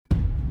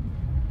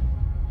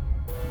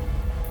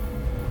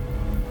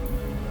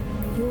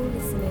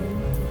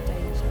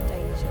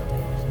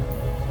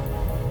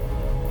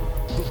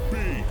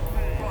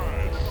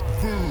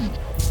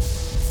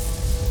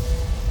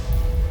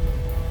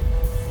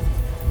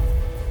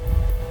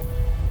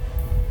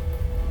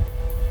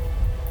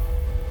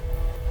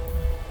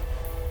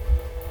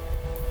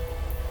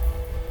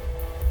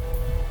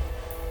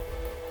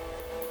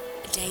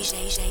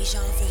Deja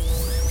Vu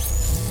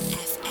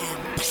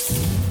FM.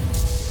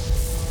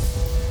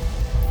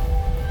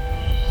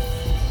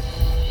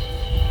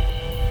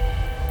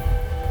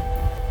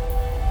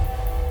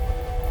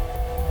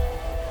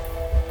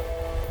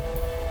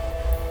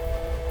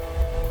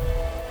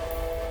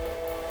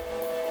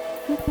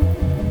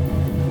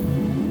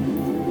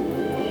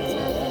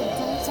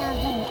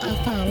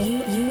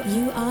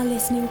 You are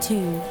listening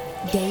to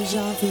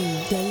Deja Vu,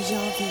 Deja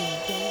Vu,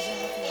 Deja Vu.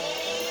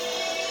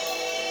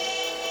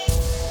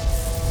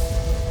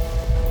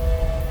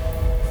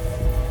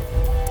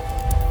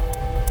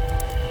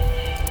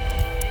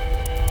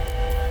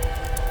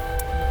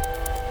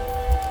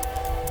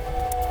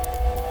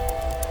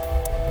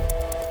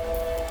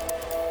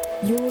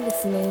 You're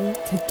listening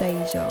to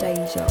Deja.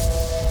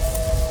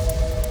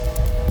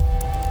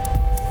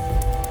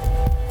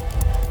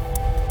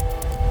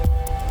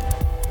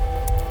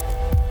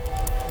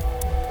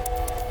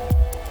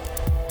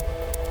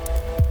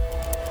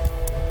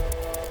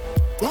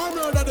 One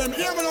murder them,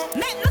 hear me now?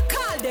 Make me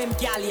call them,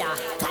 gal, ya.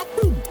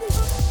 Kaboom!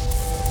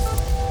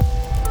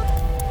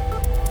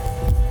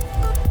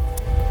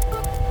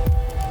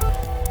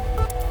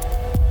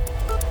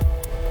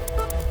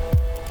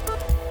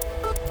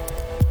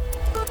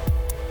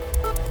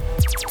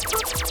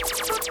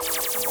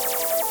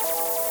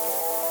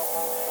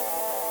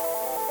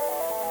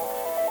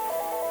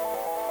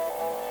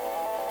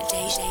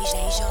 Deja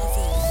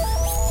Vu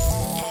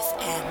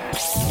FM.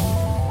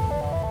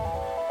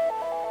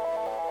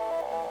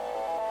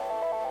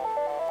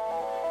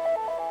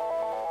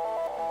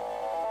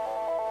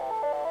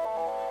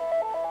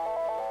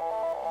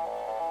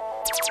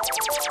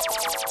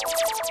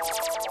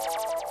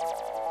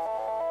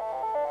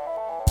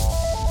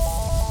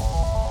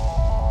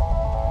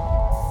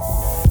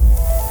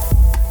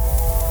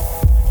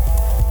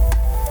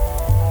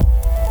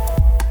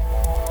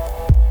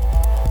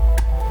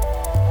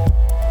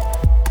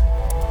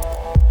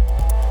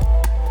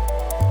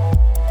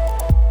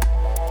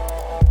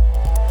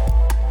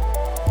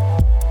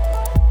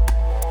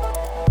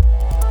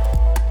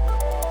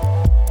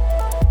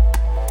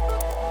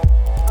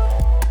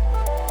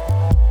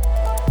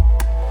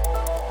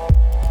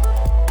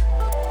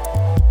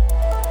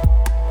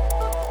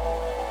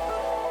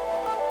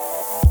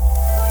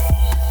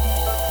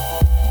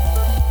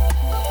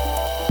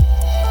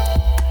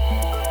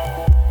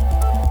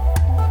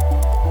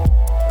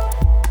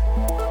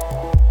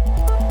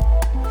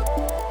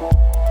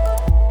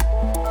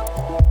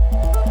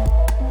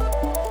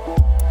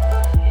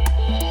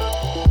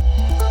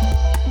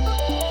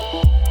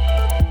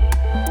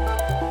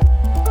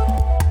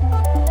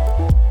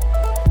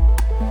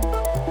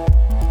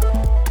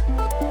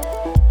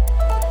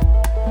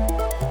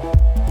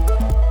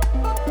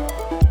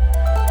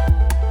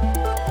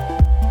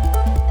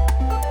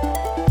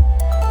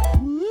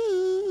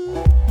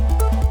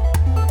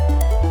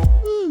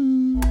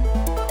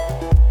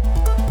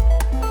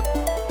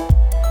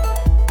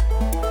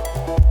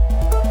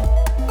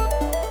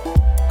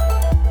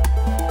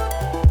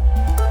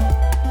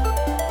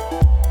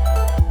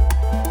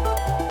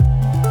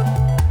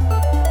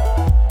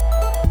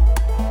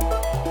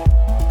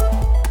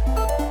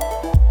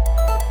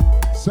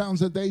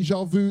 Sounds at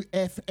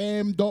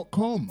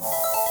DejaVuFM.com.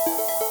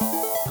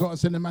 Gotta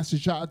send a massive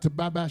shout out to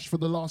Babash for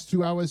the last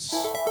 2 hours,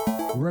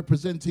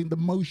 representing the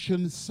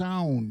motion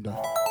sound.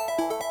 Out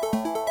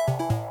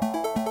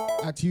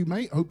to you,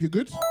 mate. Hope you're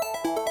good.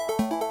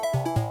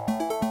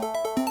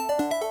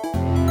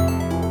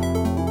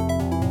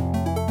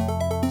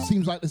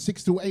 Seems like the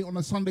 6 to 8 on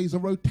a Sunday is a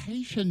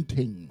rotation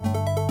thing.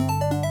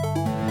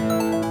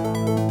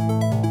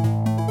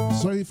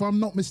 So if I'm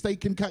not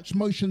mistaken, catch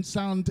Motion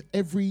Sound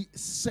every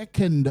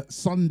second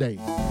Sunday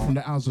from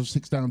the hours of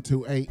 6 down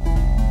till 8.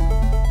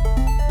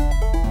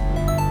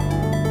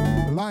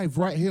 Live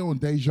right here on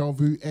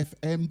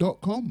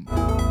DejaVuFM.com.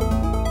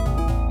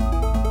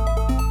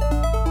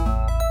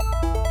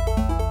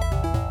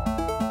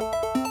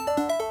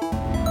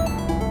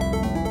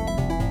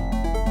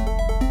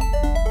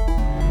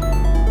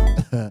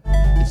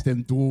 It's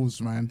them dwarves,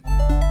 man.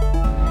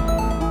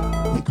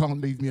 They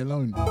can't leave me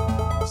alone.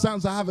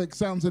 Sounds of Havoc,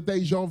 sounds of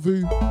Deja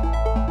Vu.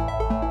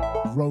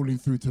 Rolling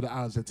through to the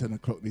hours of 10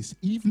 o'clock this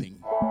evening.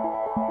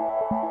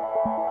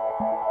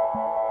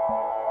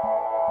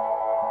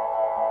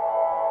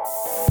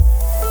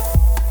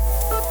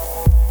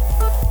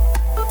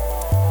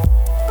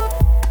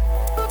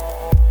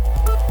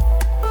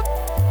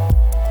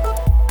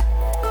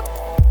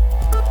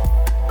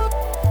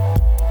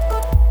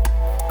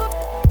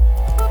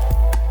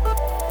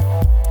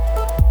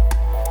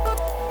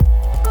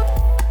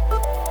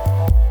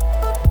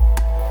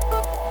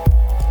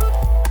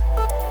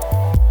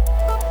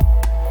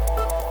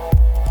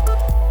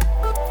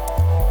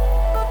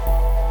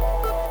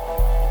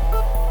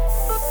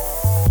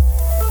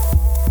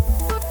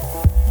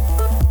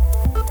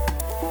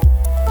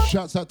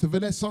 Shouts out to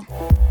Vanessa.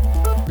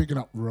 Bigging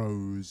up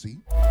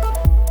Rosie.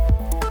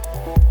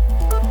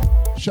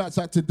 Shouts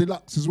out to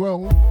Deluxe as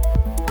well.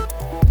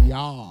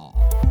 Yeah.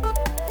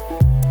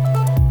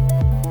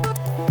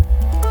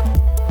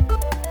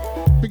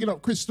 Picking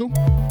up Crystal.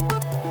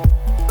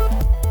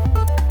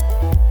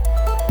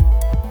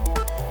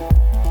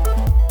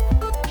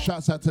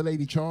 Shouts out to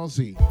Lady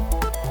Charlesy.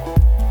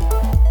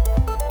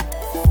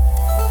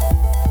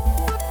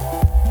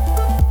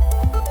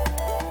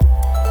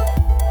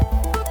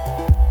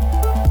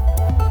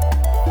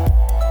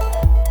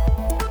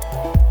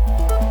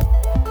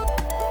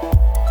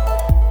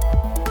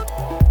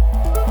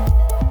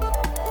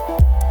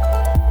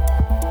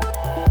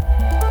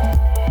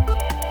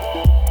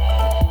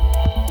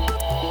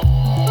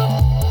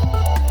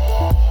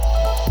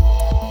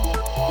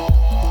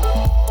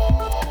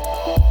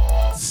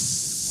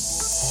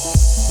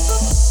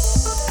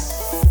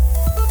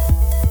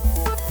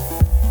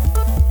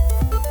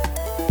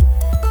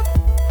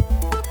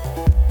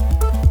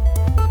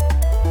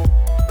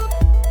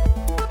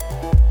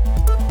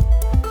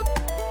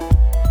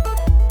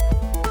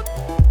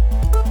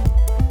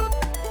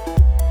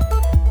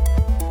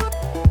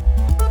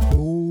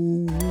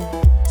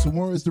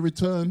 The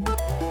return,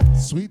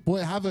 Sweet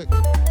Boy Havoc,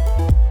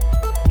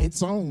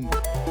 its own.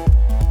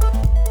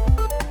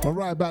 But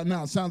right about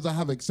now, sounds of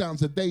Havoc,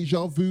 sounds of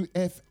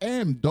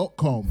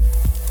DejaVuFM.com.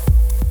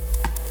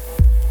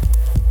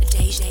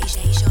 Deja Vu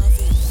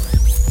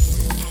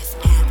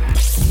FM.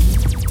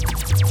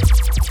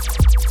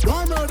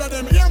 Don't murder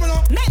them, hear me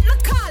now. Let me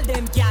call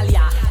them, gal,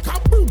 ya.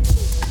 Kaboom!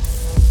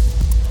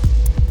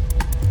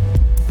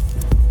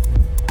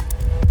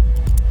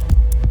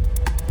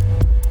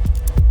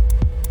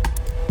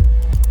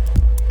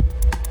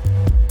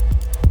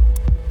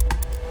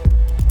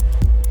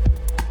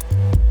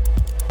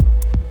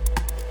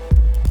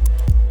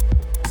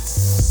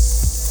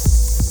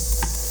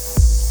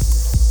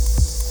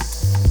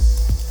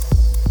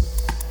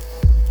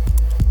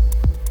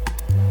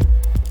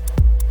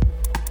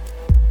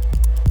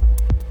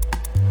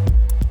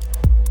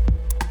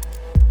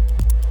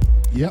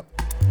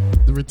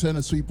 Return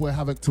of Sweet Boy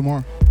Havoc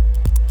tomorrow.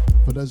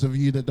 For those of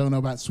you that don't know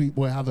about Sweet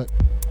Boy Havoc,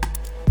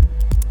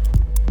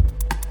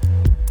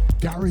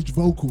 garage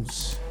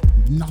vocals,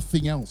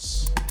 nothing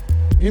else.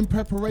 In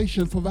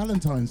preparation for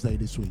Valentine's Day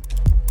this week.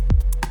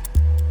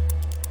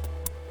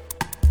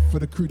 For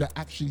the crew that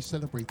actually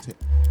celebrate it.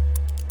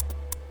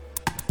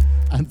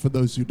 And for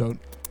those who don't.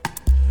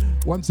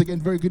 Once again,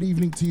 very good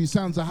evening to you.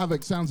 Sounds of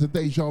Havoc, sounds of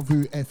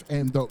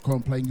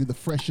DejaVuFM.com, playing you the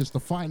freshest, the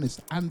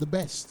finest, and the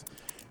best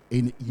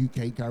in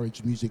UK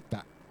garage music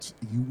that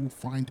you will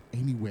find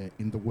anywhere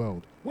in the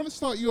world. I want to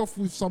start you off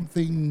with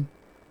something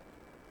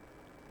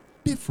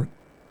different,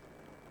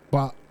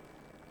 but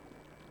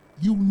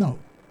you'll know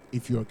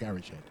if you're a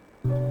garage head.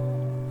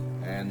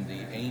 And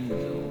the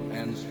angel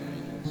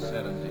answering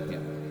said unto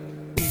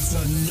him, It's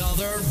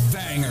another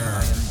banger.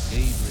 I am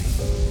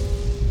Gabriel,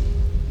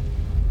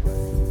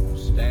 who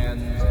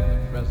stands in the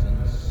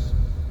presence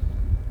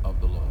of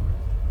the Lord.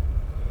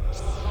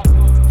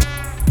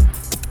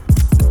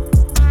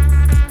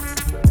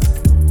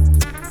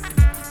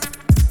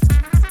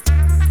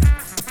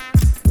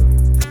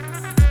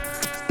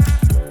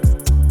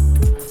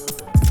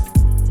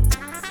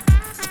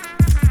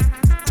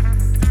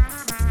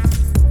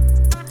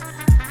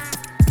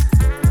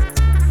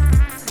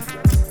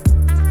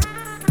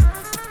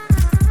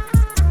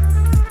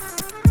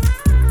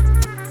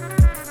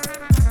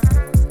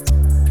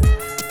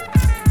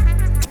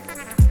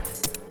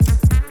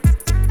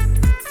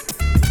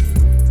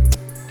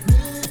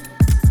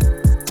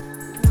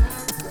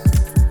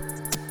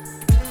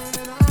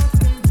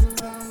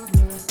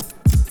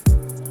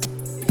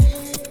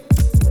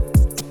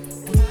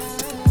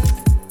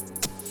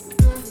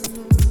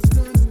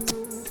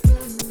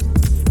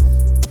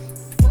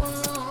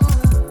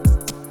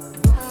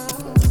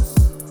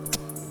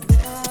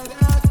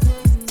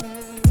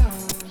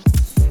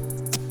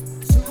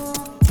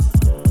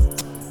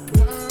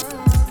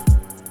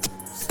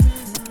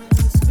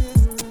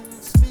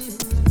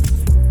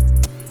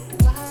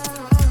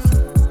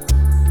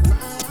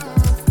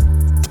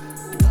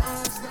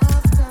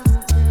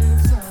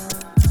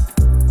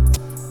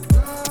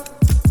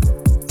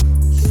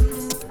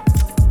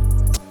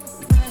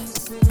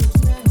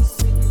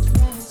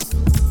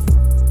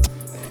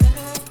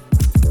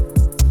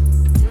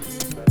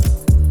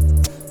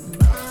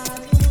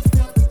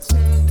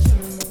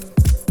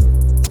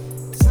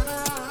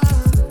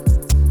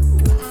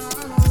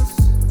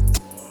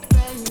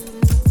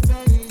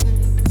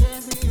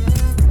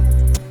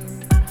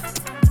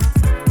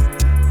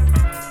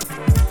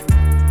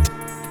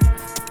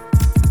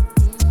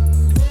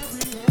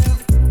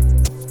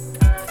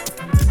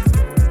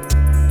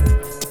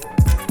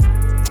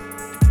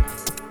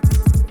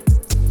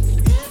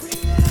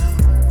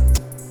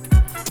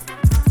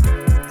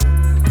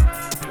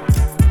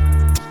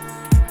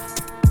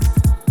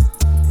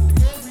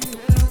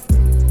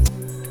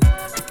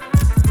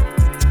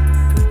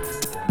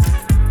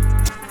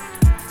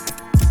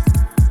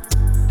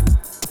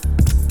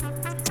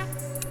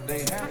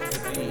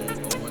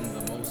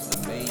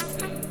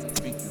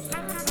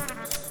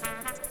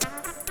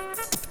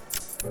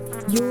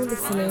 You're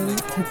listening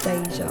to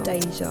Deja.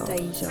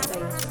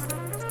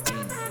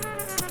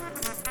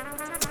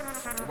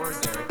 The word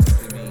there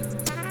simply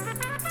means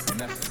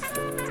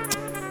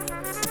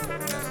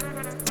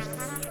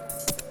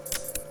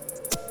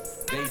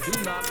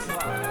do not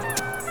fly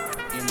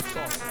in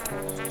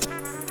saucers.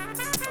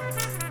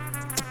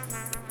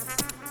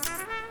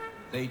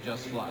 They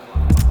just fly.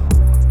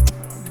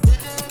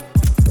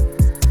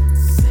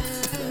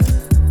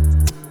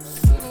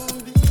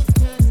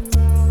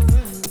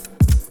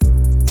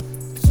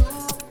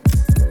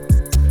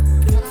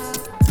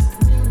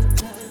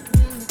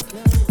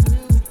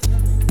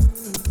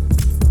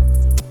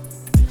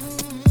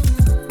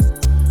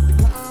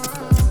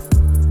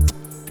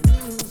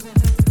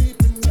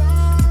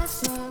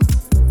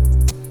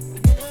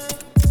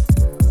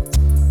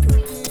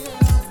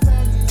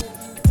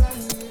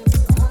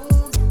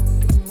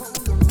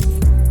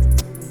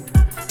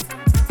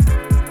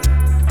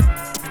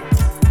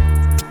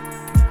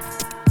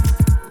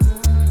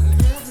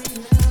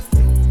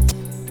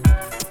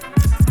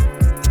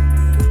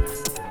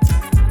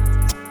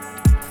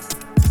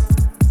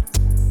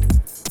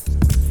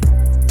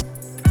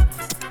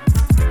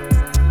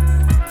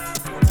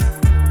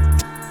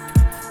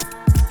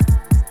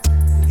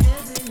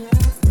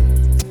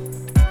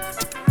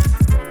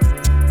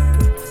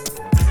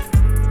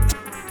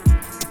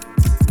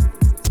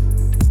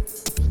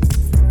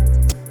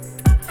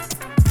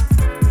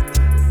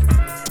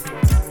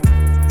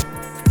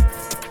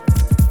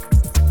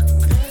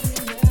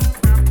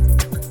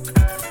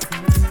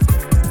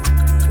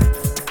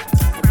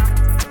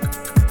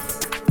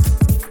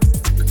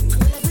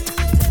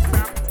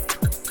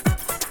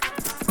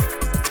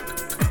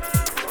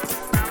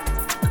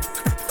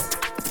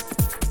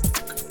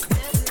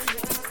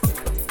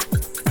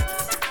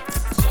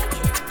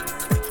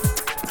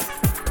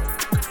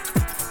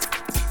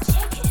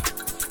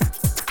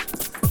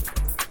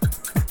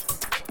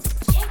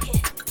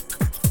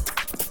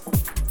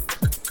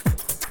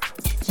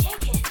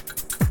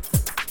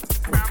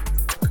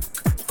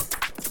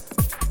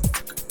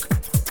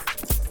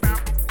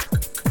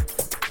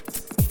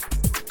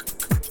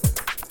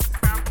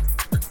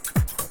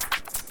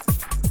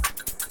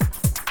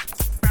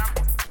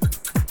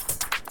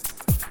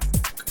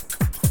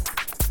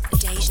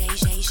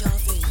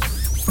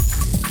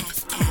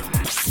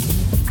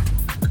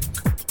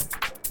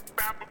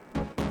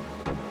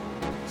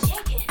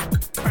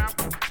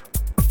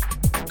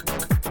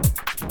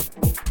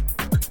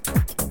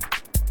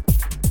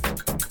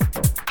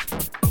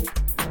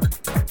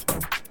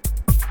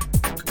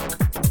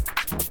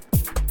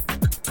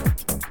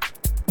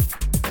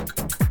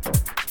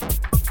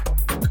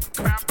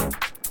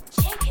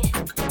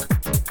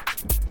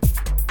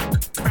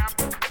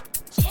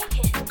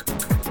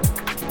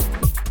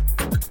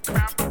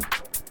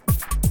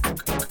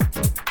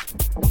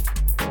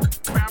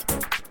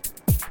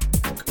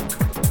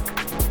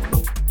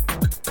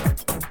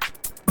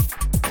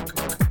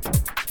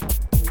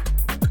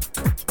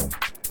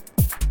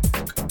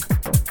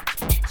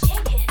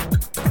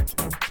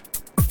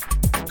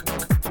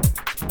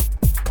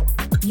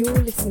 You're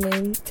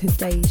listening to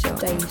Deja.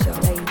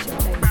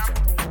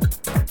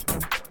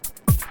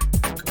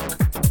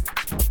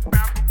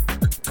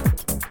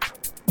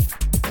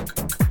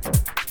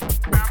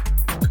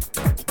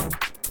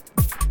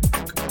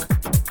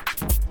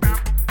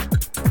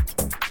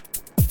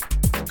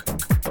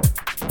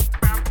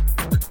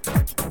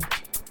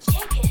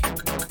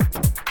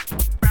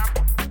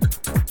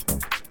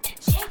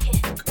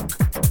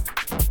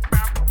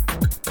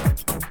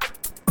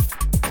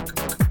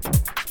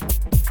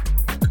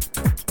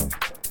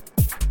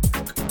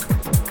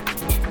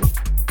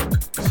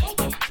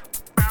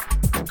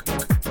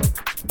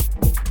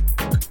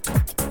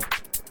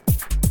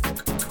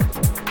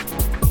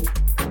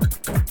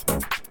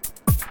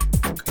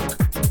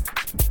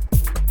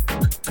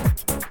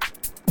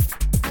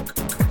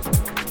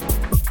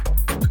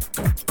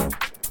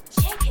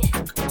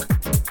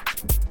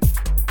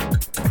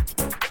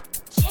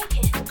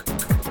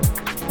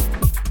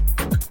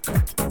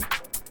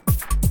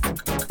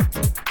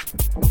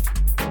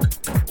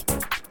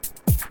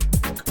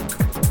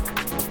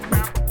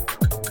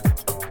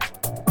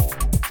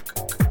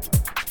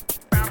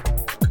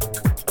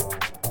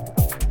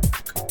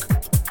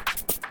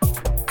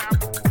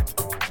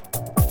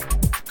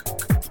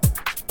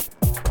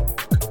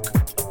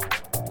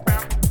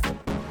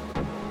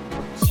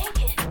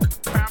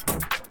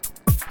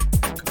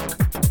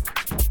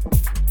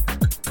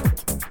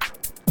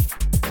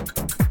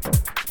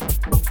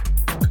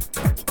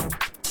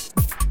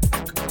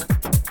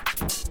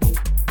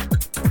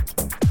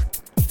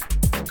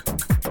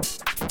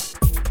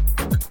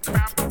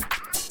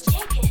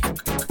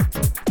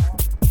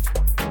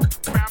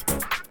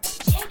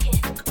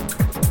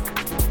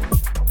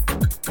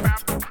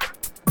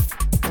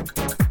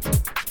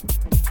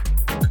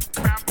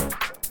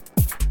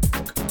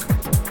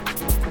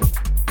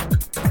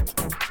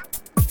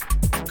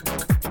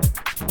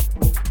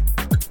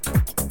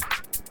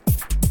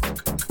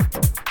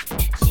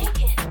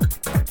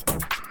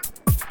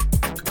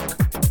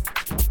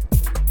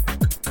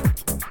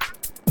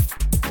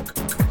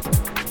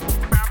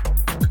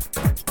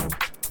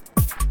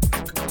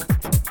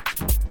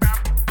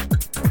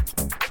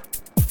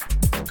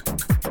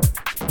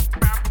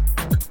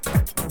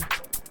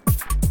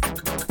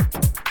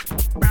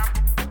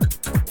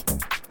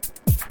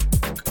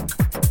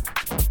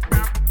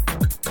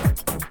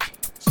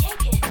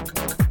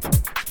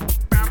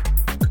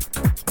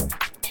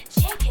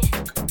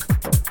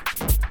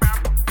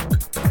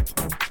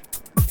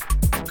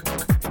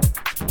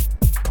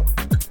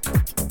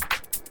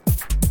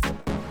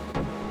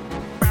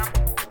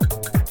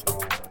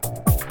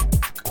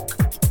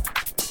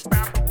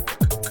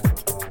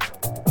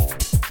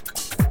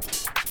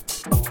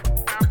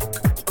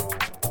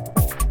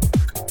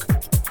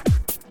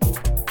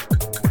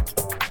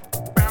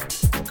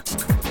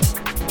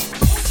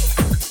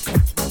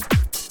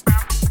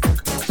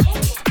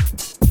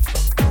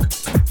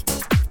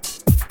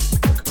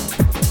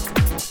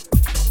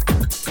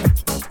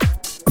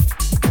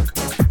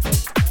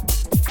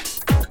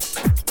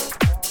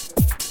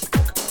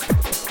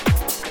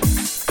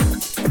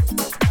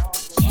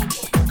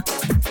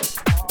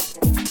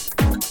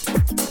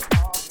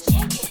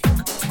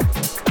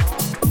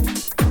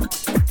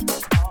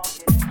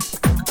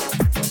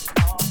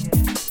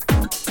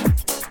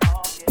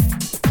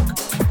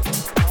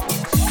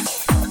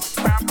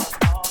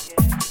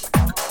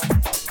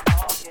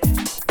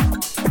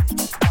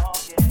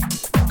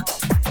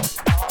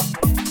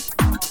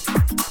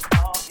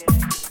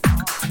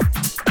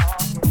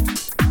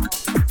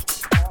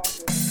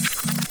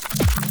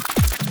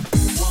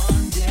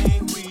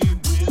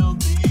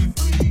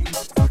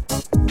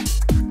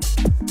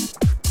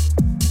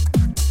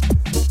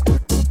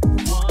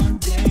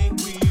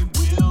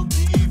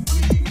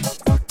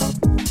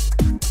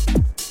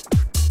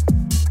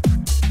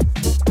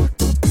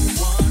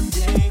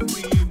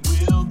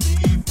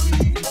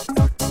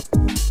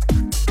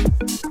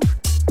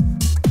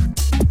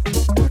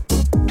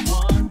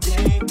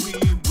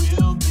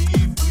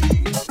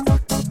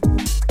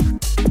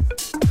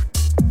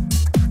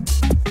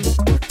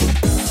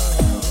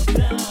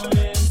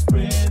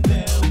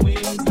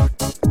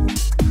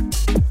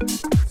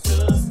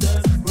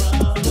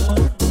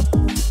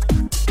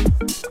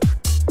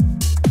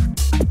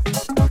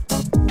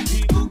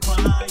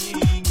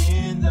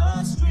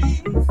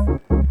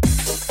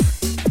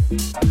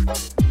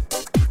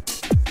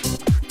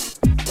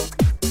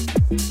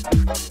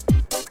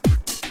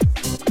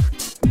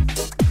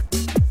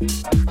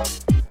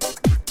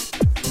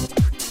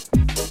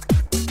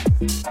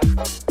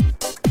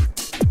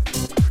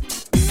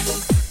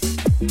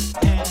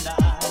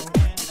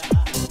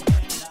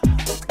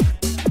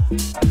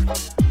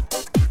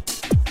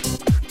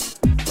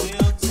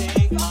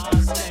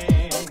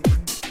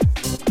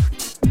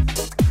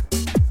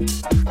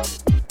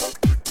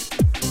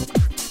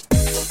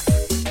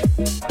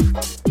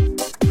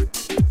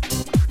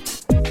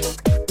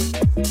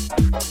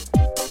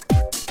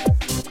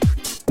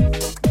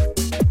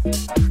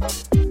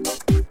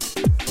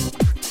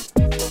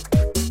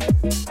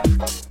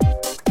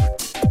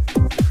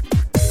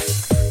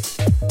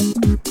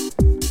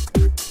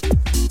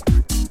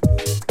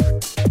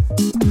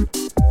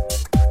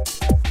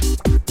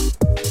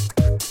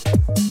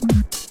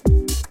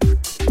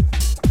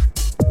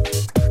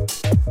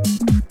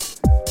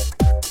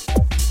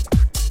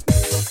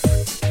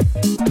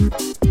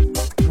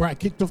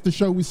 kicked off the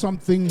show with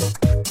something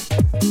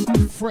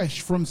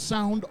fresh from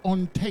Sound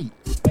on Tape.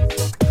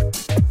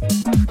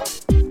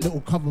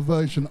 Little cover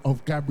version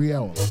of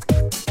Gabrielle.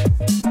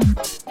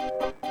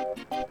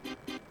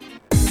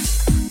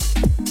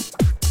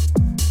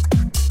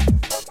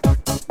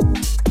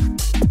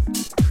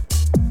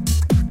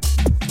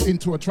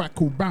 Into a track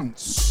called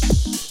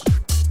Bounce.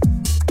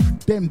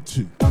 Them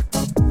two.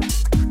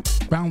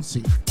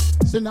 Bouncy.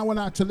 Send that one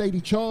out to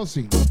Lady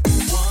Charlesy.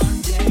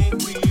 One day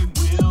we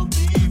will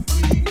be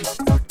free.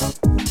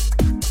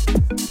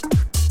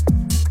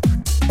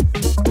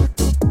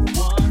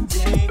 One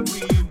day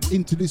we will.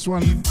 Into this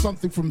one,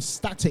 something from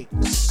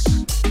Statics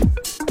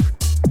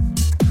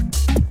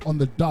on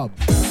the dub.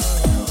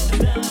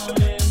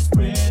 Down and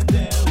spread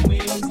their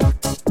wings.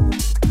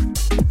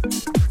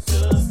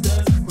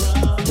 Sisters,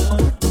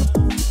 brothers.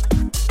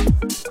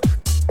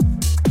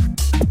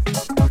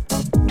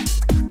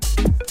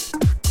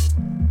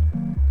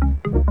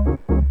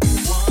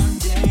 One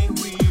day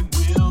we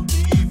will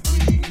be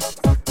free.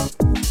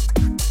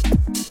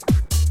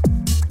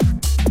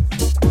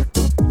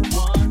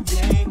 One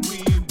day we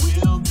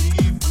will be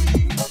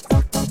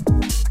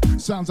free.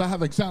 Sounds of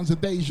Havoc, sounds of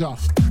Deja.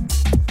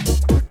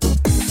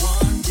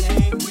 One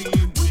day we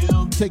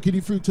will. Taking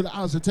you through to the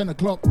hours of 10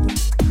 o'clock.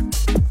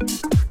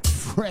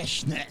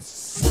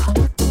 Freshness.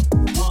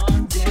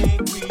 One day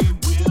we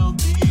will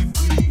be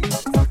free.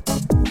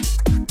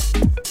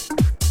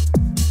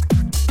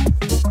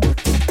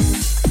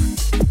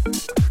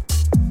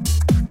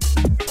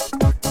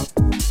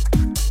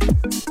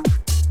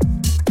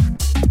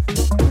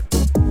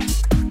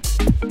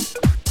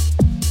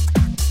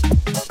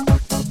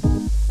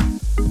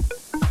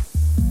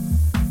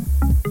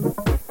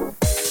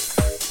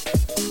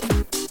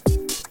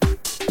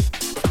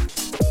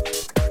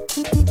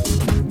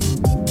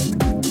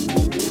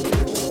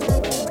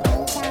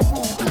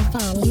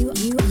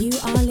 You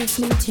are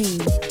listening to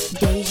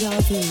Deja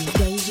Vu,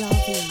 Deja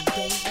Vu,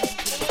 Deja Vu.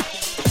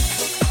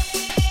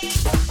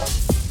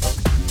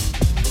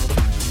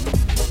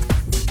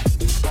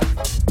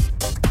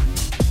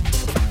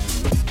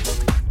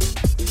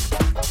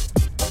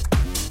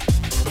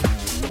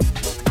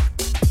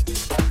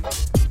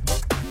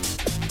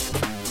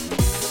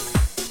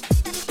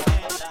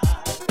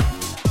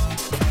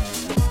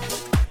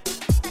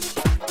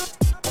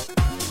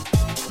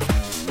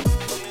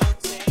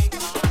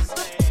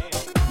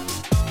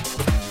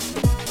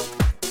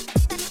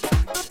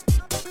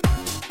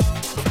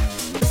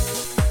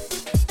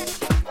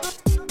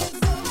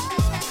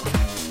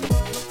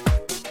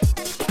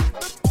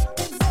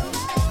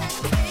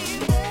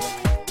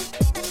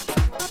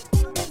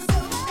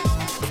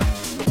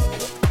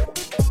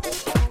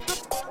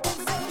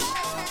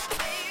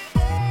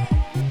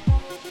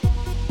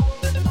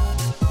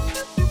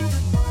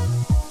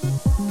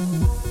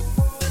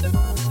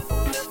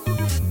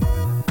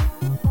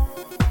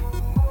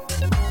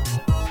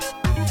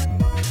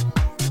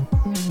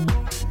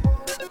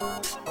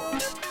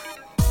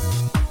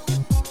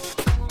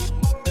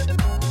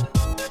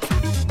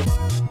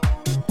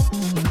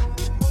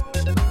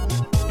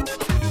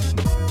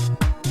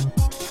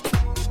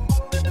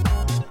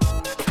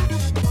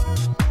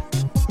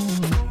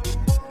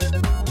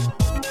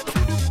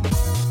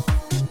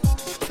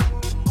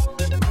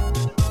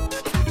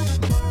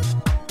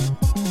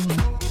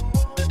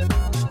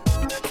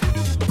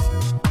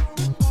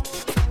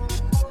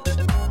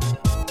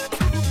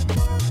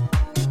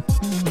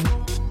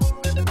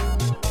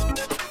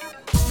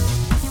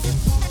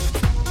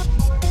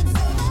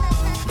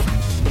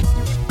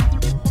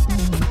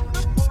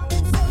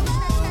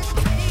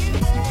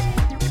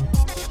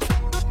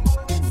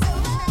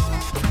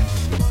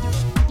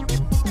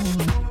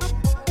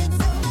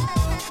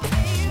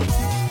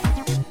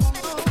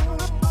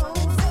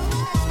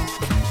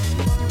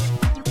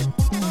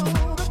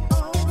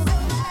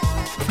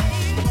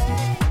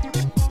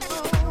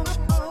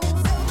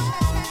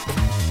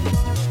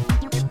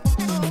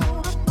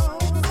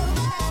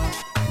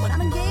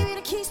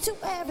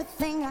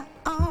 everything I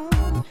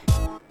own.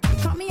 You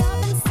call me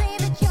up and say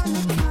that you're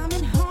not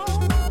coming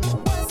home.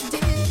 What's the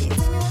deal? You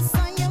tell me what's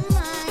on your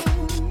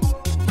mind.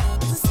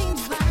 'Cause it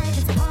seems like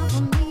it's hard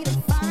for me to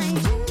find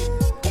you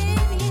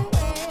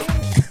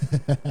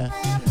anywhere.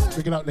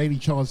 Pick it up, Lady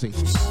Charlesy.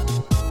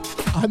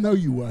 I know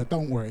you were,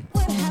 don't worry.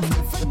 Would have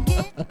to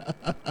forget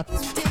you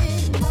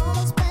did all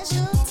those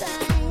special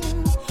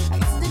times. I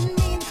guess it didn't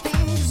mean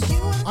things you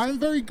were. I'm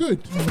very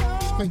good.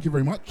 Thank you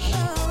very much.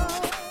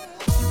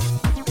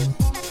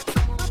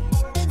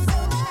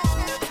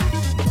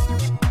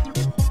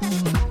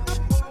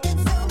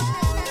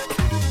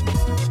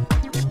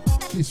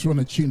 This one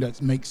a tune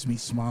that makes me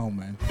smile,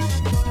 man.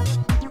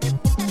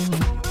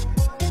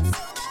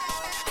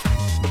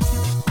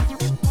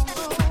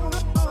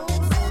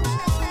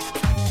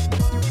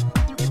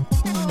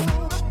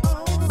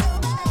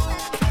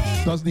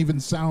 Doesn't even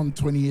sound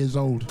 20 years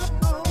old. What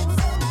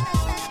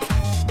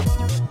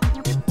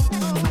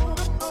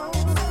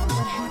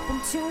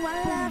happened to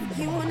I love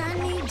you and I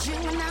need you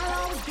and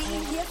I'll always always be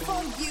here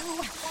for you.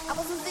 I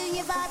wasn't thinking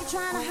if I be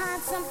trying to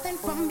hide something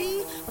from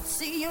me. But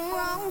see, you're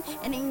wrong,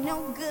 and ain't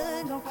no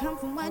good gonna come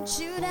from what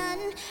you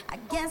done. I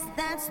guess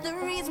that's the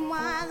reason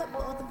why the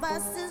both of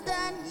us is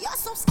done. You're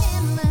so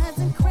scandalous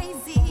and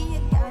crazy,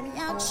 you got me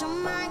out your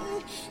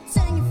mind.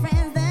 Telling your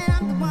friends that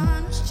I'm the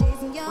one who's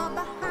chasing your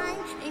behind.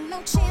 Ain't no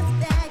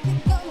chance that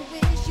you're gonna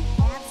wish you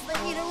had us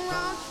later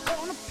on.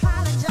 Don't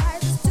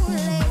apologize, it's too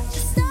late.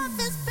 Just stop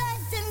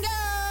expecting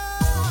gold.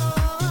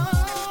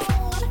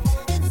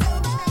 It's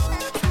over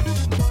now.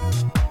 It's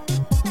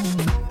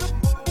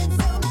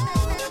over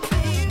now,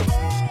 baby.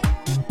 It's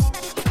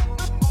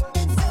over now.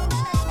 It's over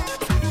now,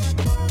 baby.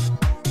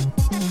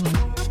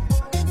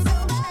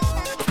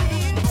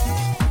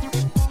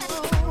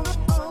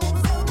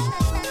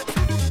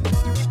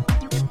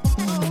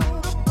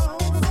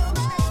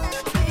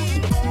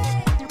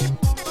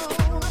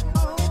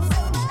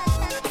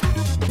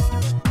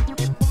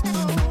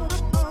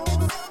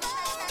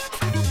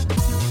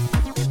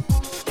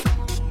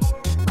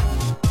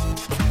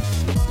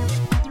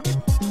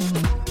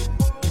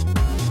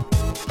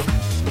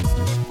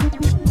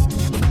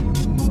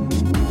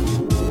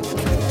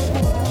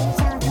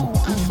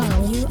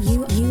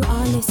 You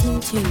are listening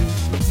to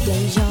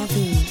Deja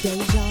Vu,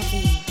 Deja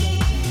Vu.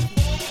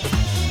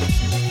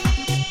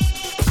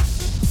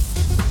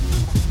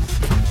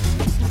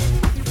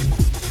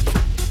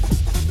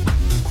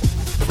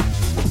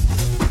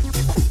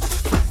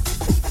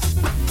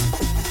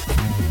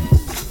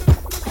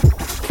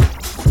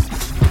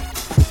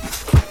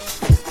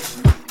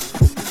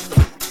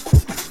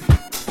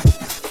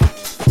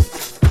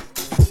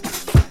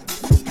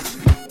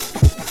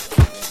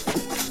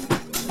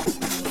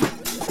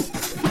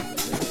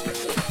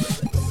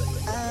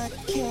 I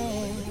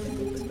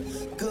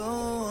can't go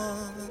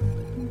on.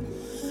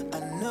 I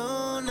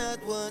know not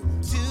what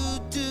to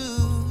do.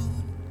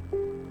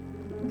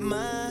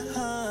 My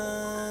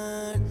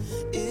heart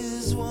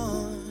is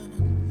worn.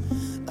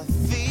 I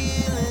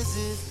feel as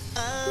if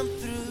I'm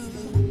through.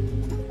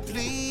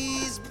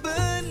 Please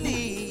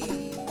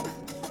believe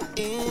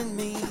in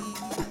me,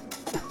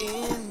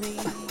 in me, in me.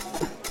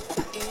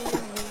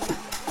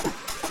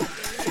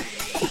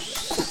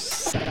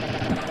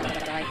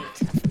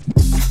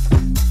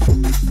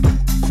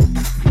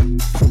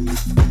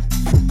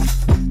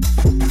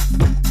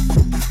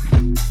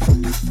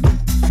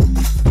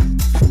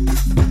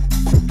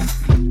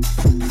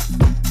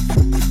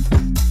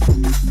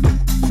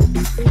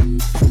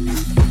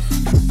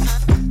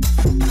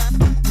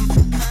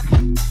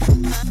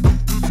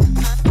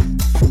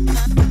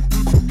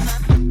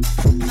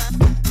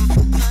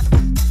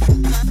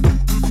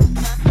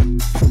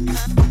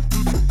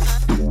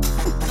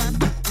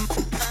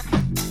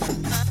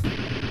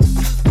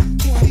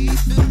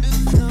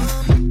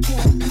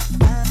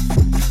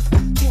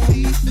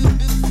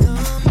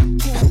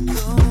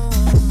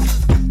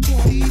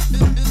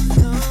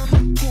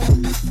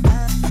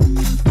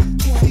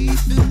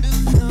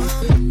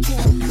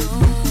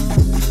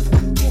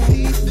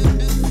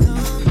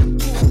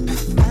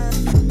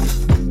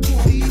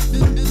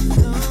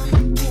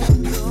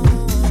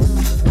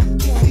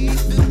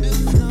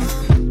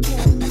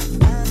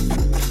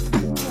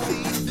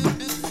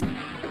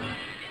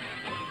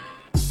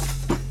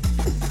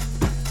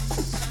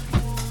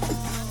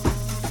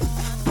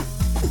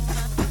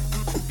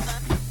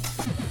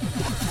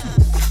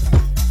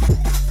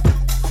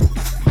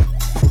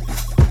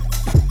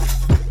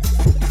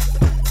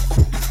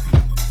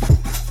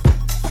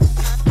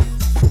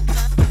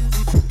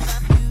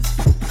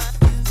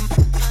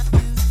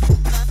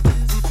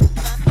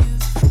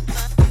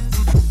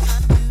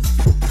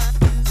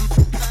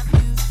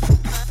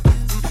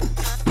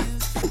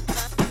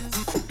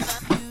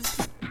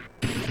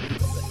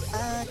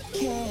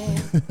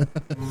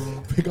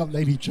 Pick up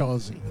Lady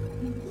Charzy.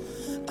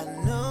 I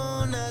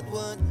know not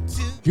what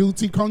to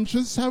Guilty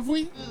conscience, have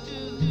we?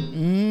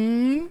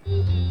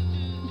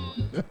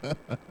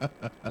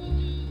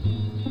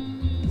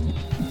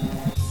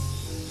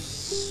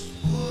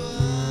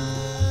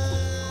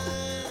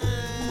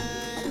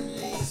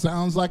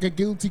 Sounds like a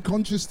guilty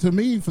conscience to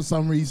me for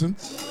some reason.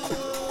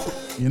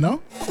 You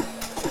know?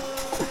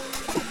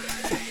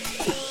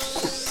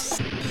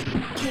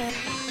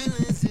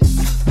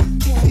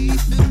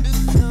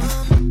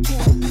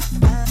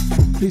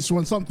 This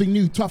one, something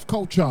new, Tough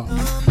Culture.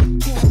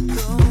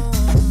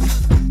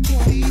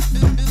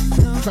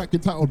 Track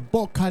entitled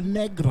Boca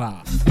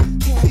Negra.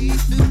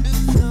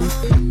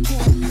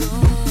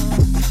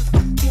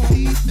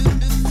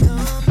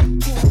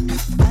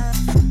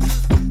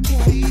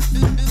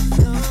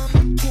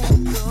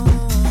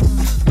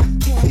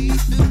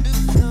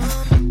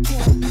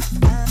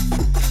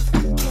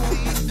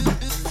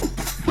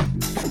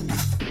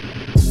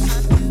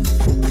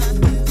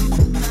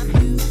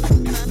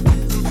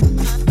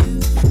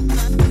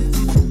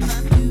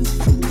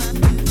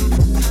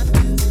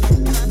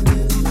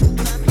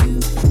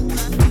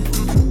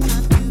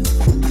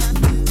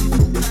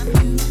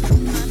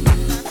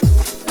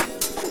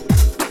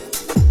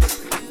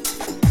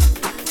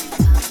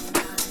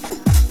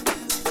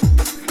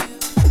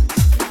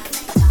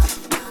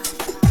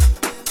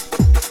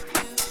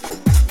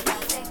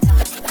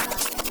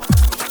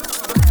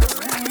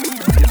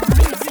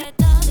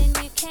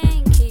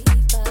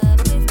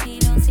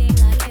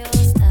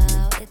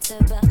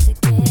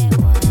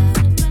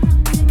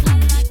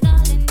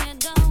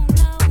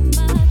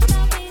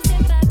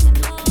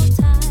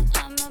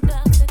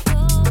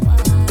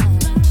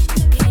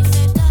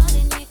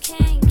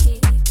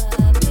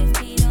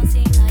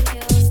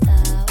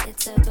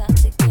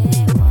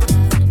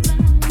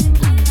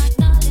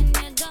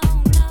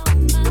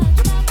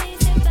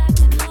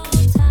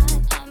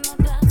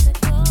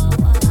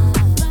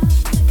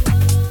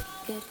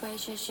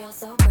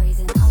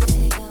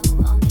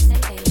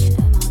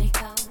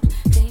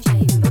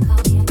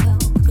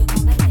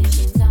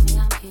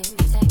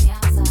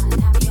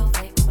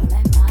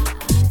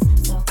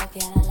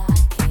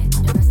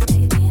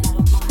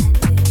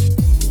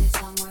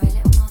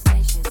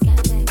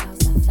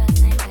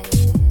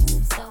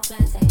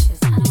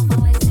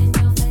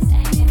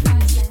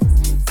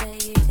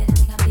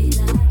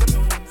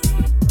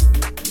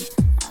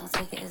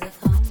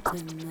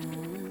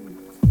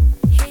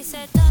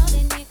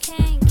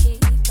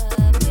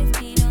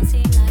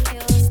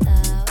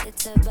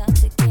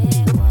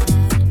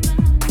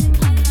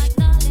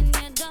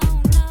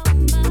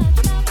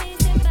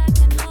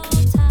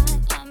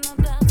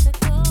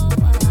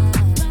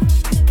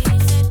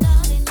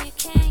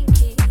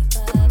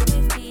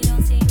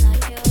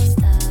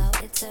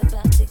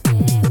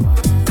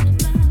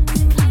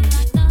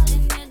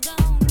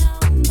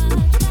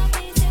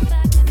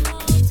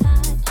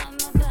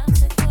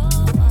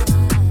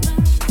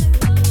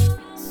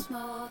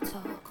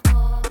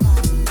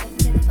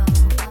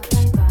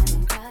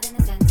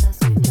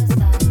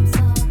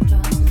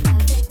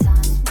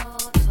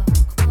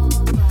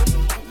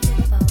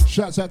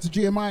 Shouts out to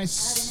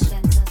GMIce.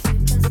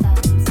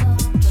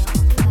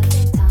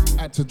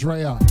 Out to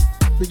Drea.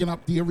 Picking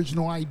up the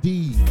original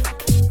ID.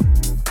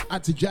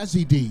 Out to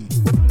Jazzy D.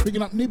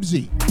 Picking up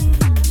Nibsy.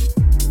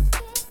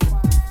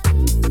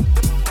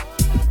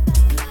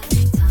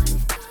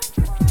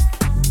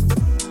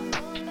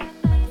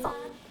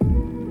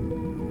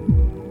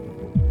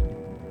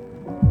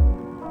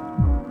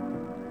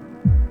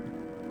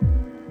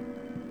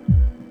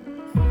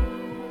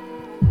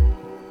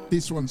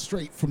 This one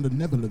straight from the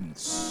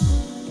Netherlands.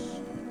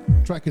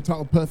 Track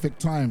entitled Perfect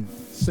Time.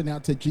 Send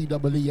out to GEE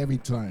every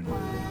time.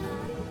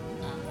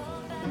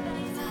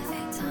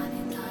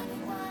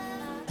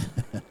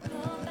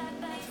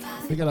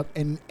 We got up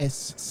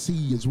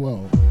NSC as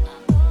well.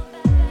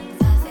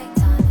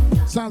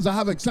 Sounds of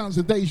Havoc, sounds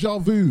of Deja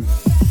Vu.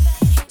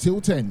 Till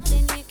 10.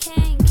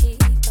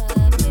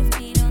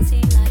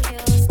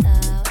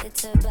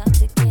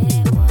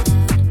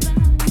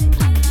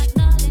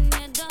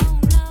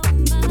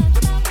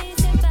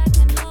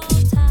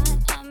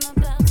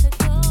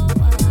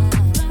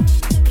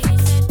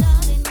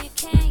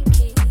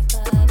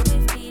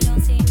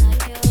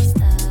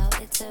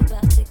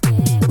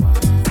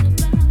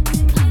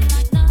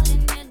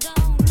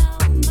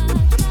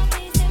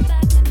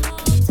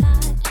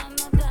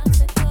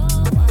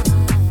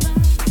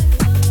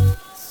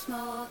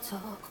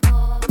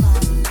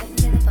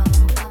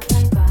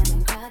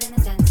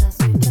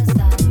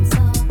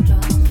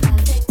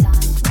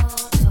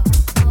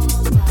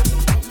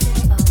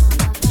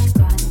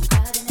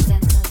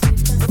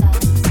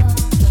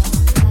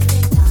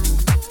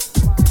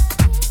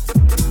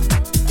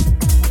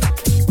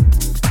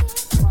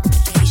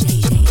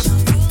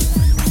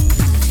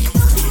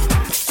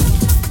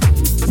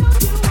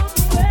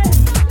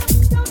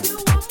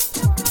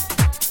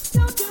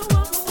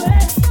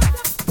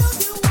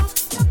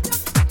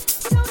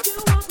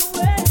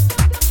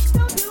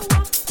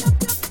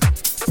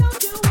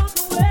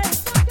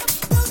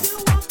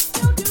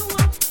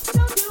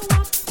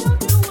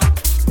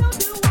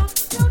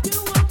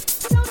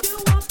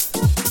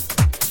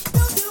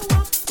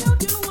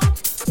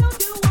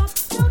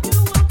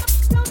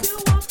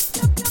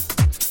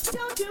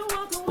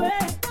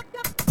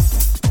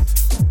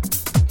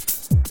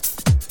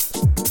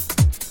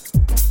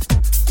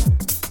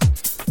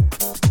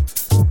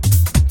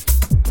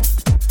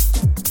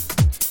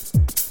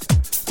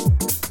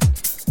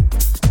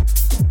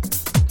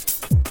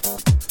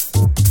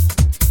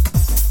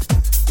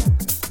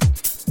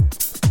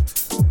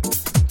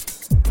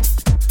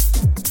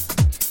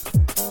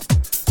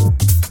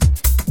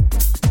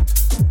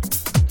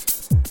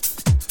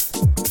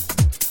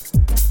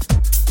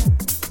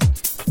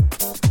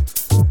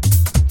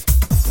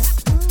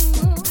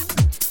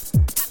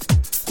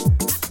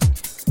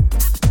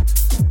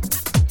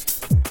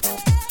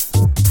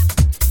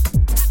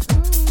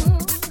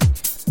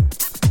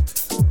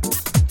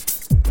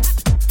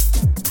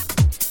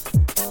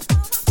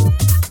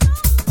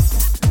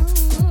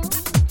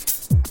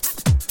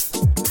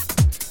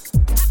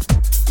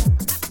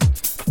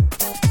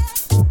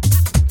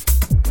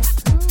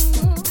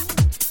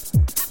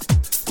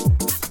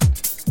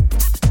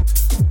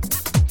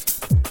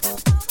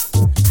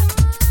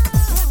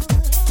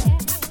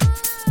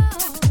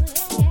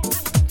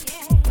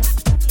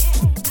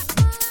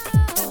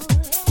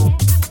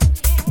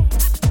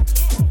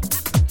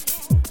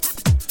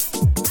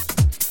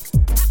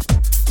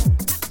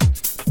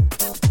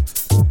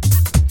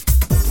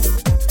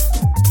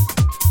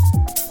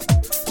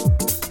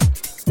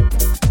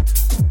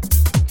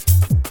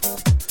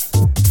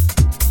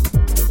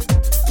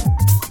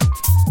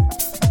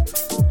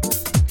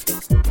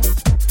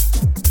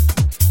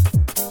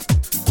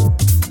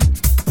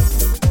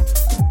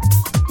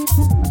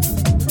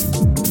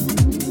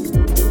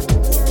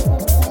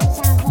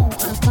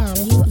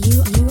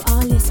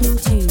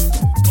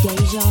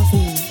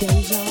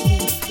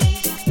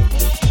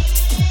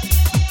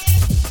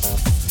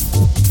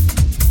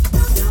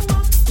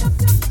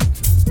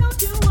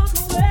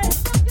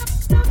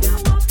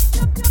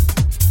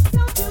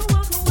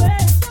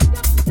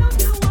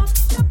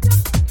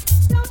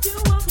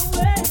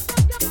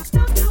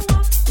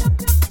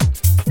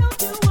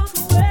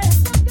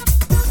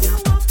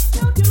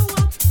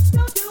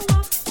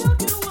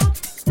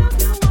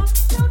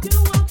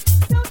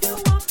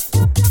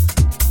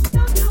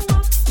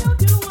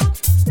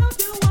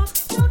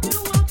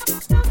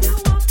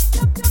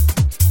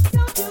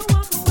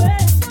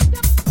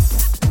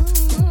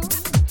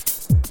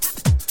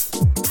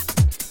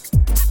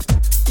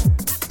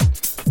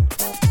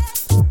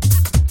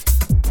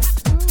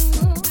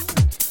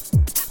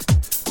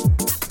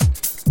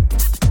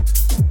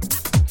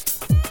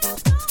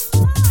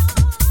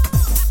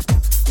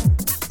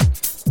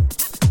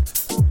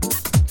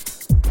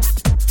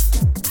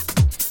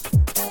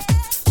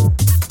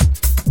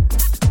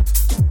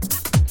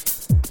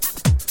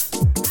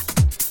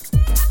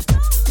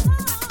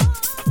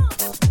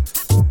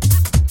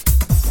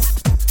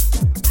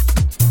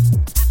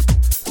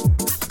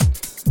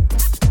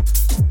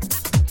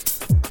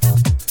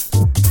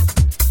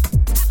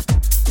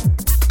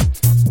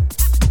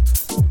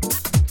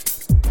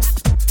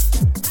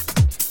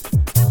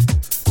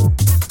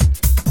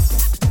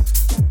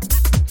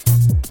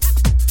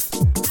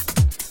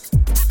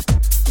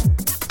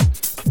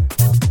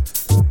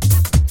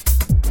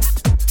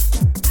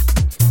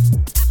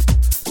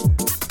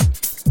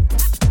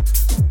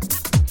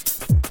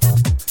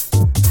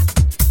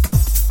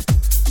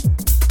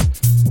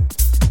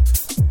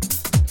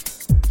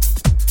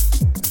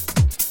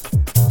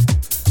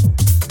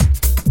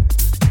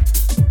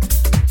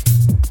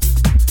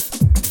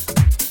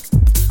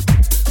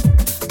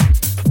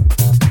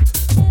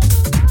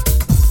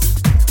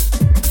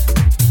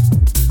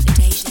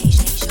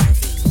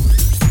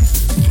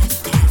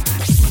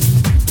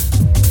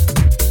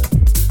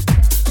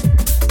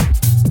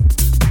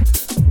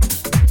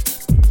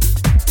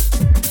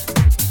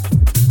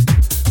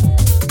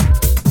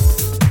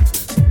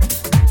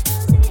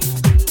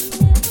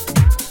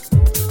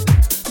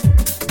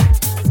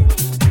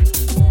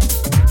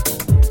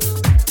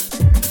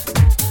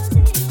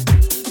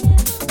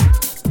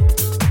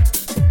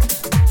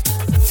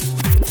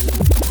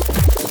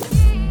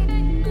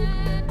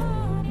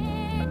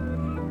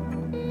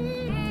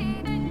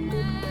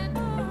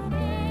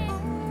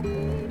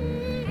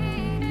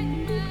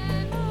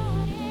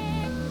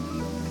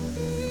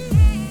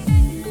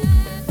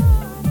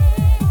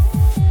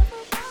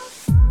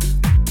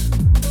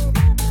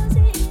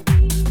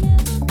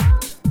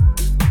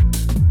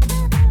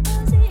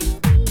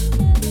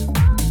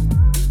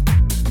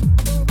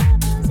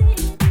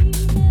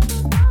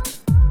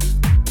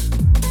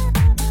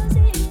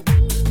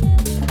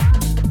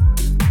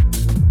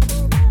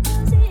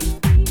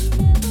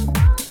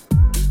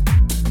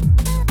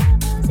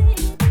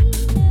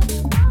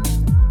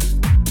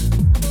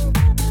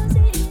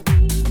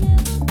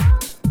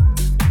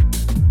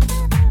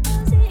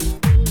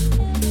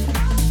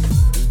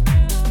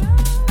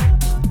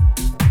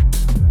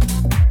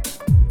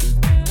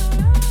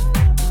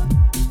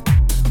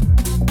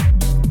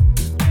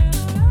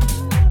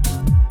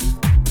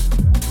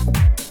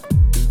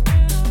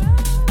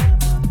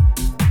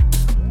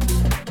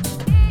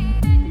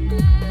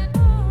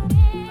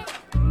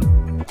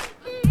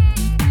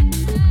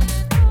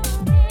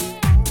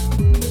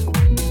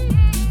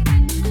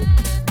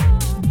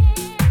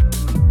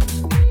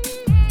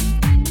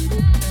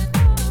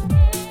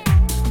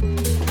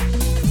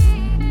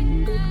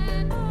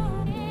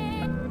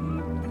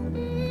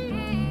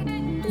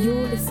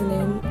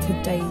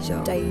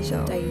 Deja,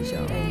 Deja,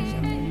 Deja,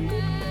 Deja.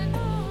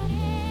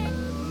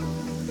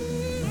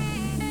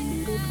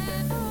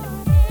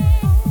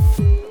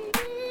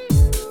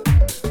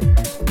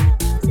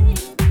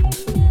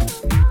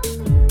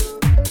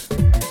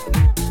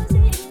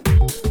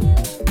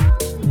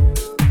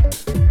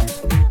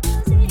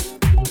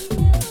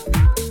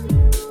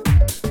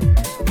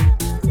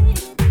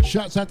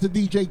 Shouts out to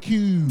DJ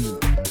Q.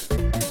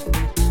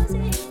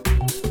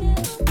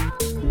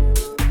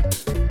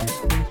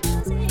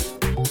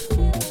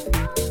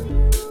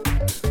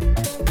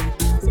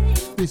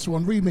 This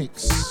one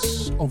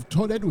remix of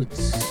Todd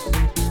Edwards,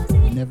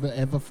 Never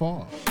Ever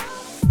Far.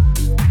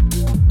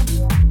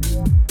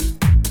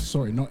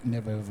 Sorry, not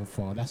Never Ever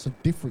Far, that's a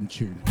different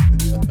tune.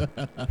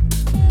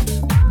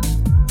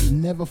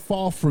 Never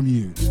Far From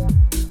You.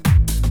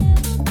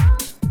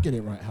 Get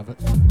it right, Havoc.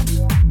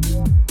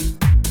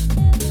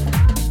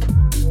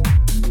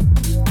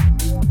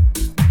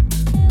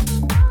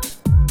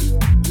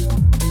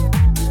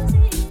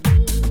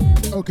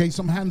 Okay,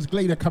 some Hans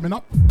Glader coming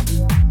up.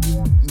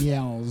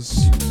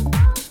 Yells.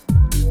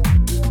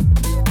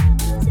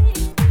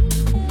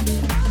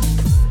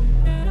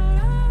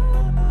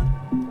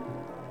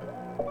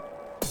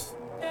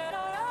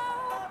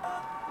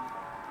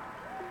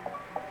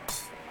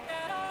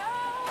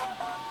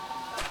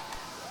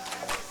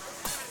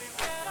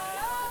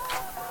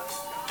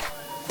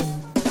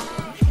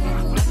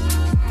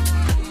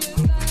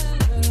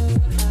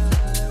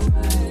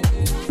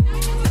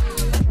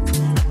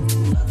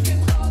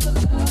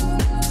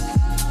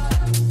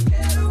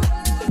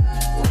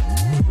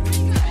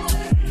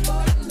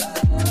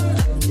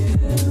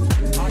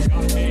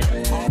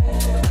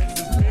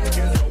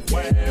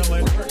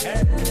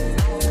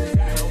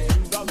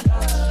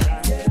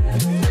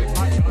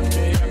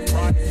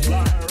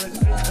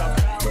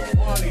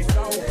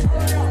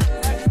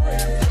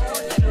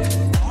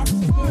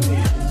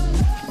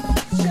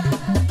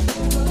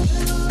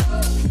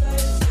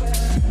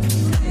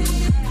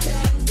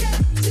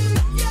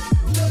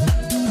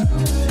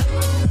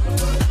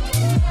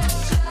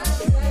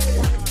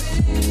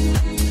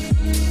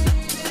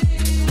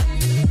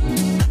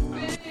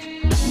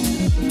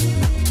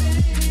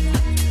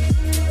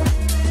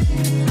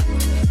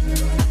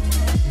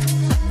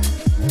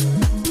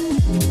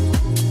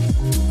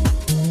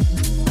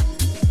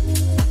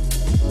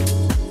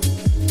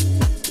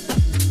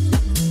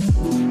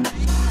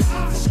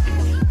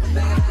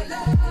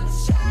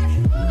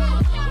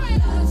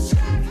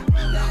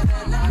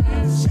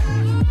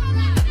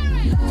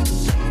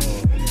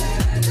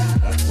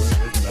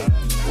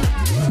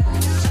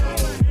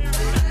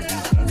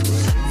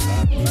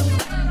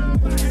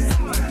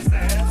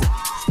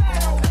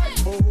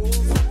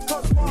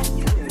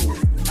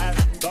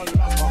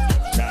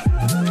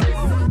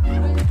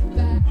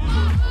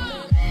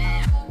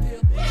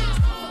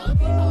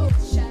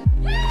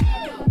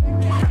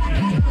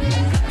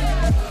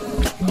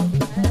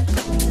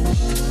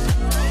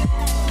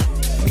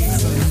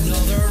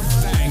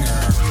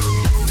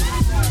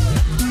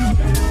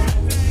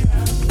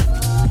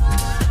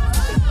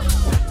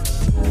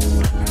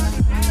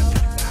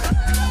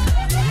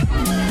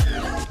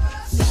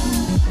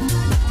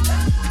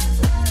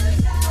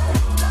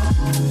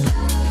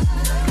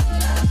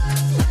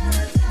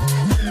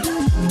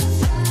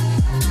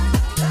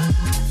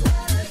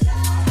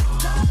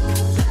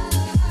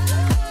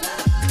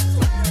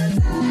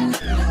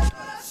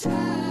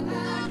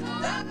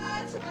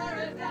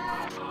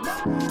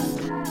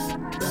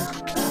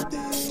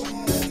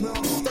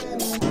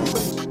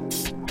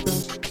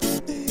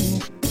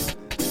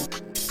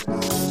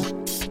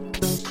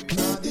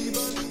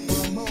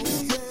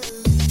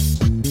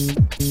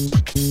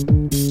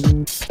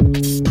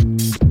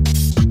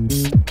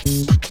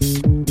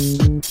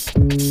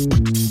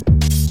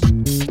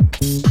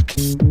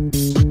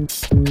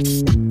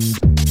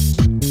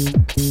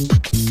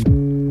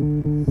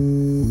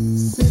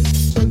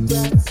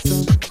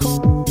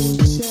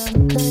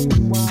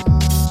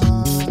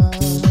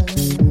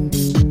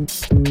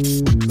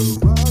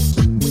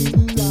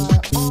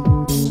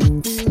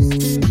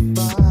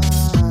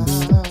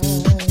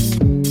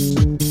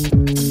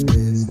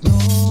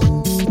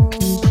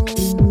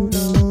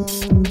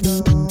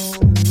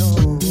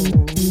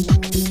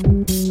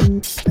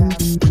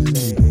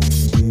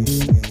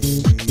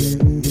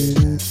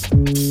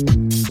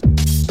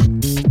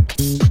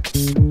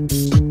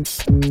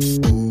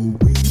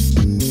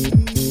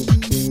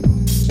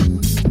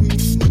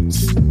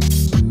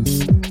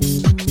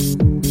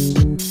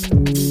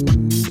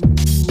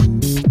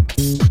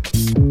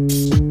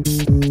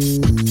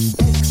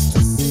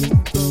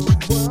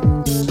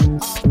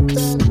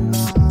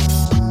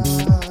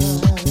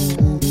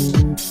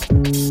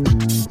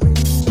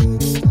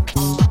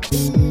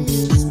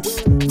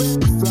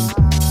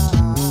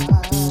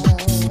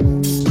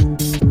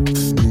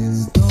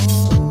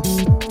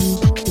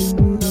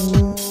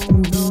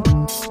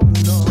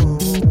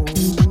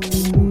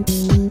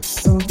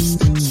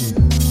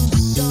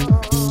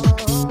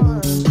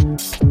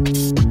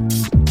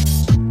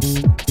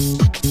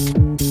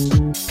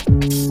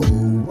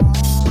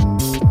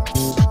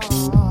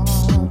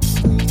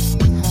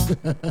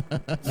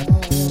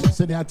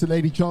 Sending out to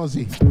Lady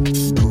Charzy.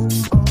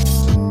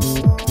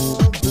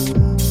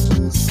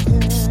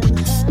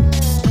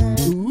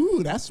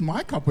 Ooh, that's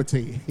my cup of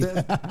tea.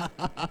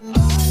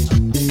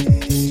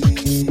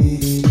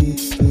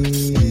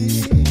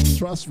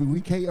 Trust me,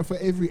 we cater for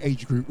every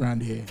age group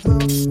round here.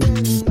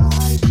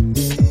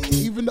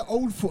 Even the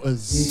old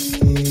footers.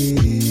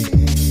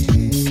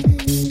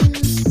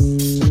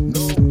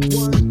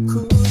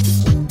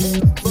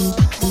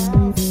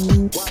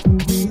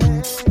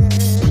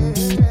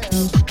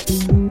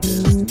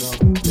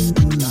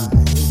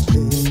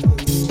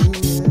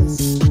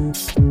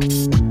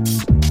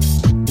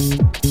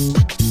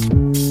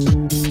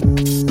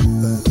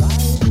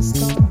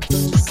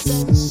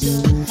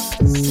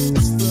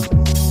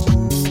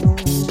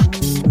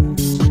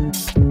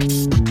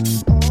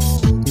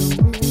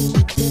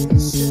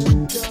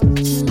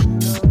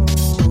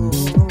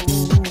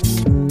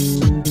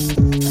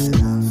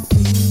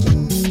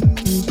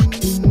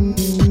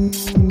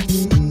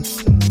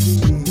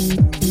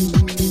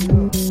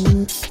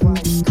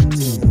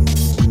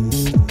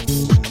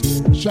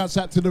 Shouts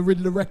out to the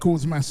Riddler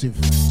Records massive.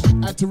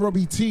 Out to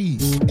Robbie T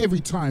every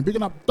time.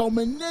 Bigging up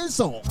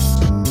Dominizo.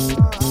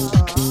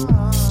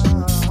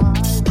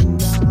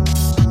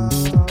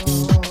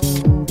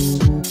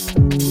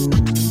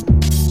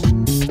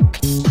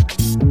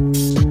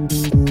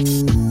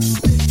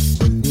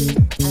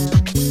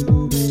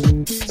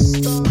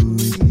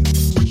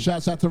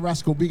 Shouts out to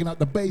Rascal, bigging up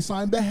the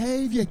Baseline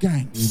Behavior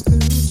Gang.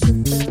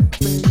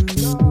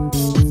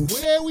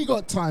 Yeah, we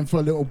got time for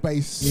a little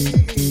bass.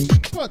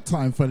 Got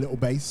time for a little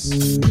bass.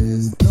 You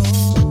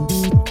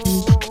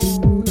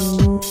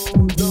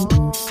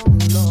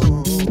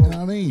know what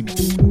I mean?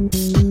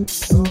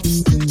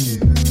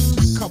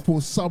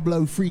 Couple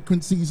sub-low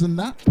frequencies and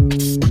that.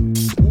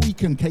 We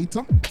can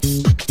cater.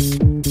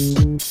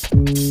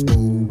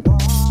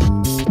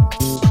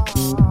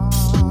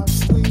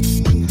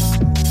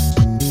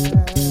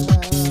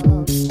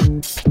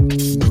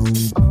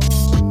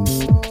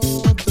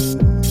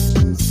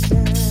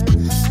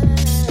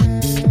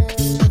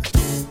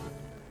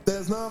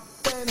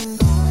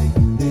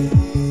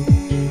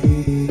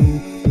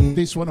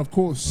 This one, of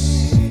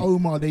course,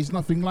 Omar, There's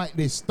Nothing Like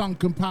This,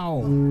 Duncan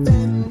Powell on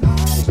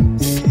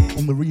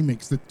the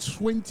remix, the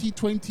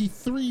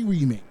 2023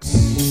 remix.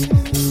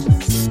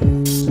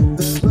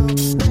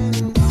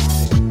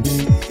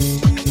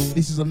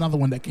 This is another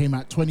one that came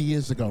out 20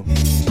 years ago,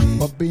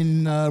 but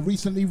been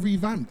recently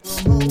revamped.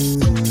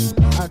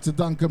 Out to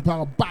Duncan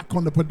Powell, back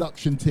on the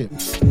production tip.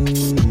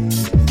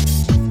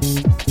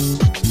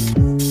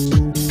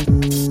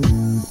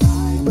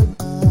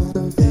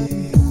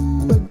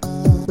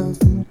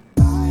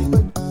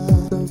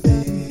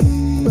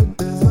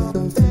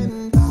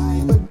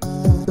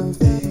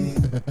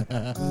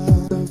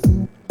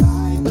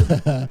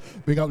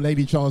 Big up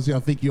Lady Charzy, I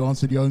think you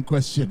answered your own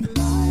question.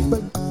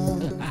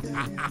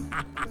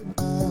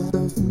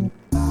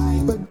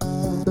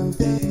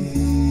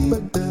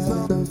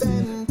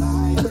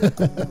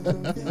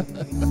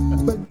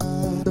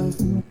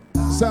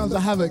 Sounds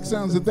of Havoc,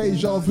 sounds of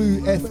Deja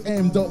Vu,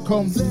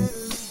 FM.com.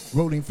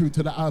 Rolling through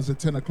to the hours of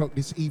 10 o'clock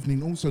this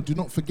evening. Also, do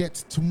not forget,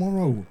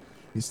 tomorrow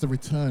it's the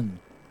return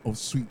of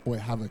Sweet Boy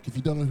Havoc. If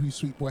you don't know who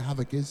Sweet Boy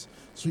Havoc is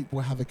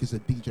a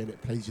DJ that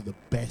plays you the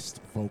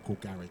best vocal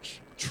garage.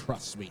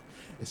 Trust me.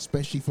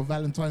 Especially for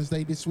Valentine's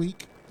Day this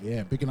week.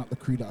 Yeah, bigging up the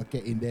crew that are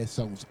getting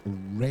themselves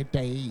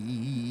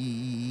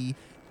ready.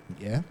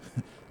 Yeah,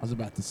 I was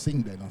about to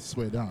sing then, I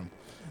swear down.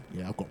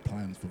 Yeah, I've got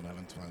plans for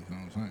Valentine's. You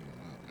know what I'm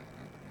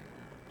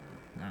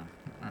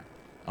saying?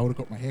 I would have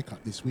got my hair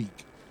cut this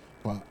week,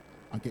 but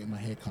I'm getting my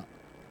hair cut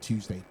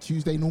Tuesday.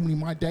 Tuesday, normally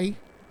my day.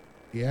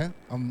 Yeah,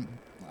 I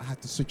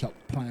had to switch up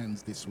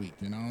plans this week,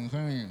 you know what I'm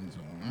saying?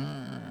 So,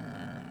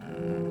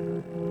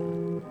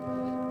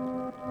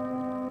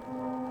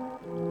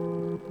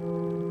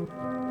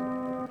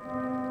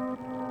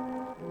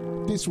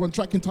 this one,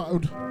 track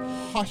entitled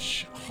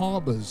Hush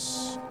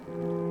Harbors.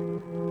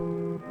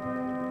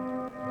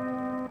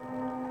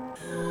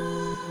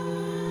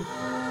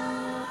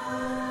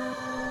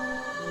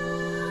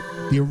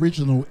 The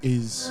original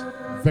is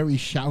very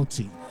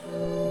shouty,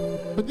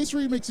 but this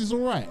remix is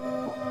alright.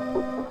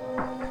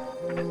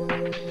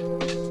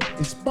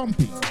 It's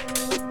bumpy.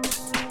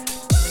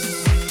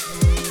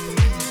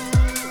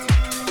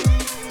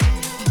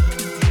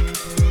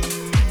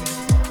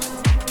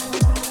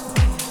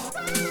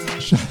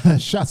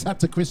 Shout out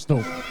to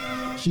Crystal.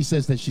 She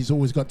says that she's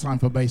always got time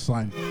for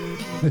bassline.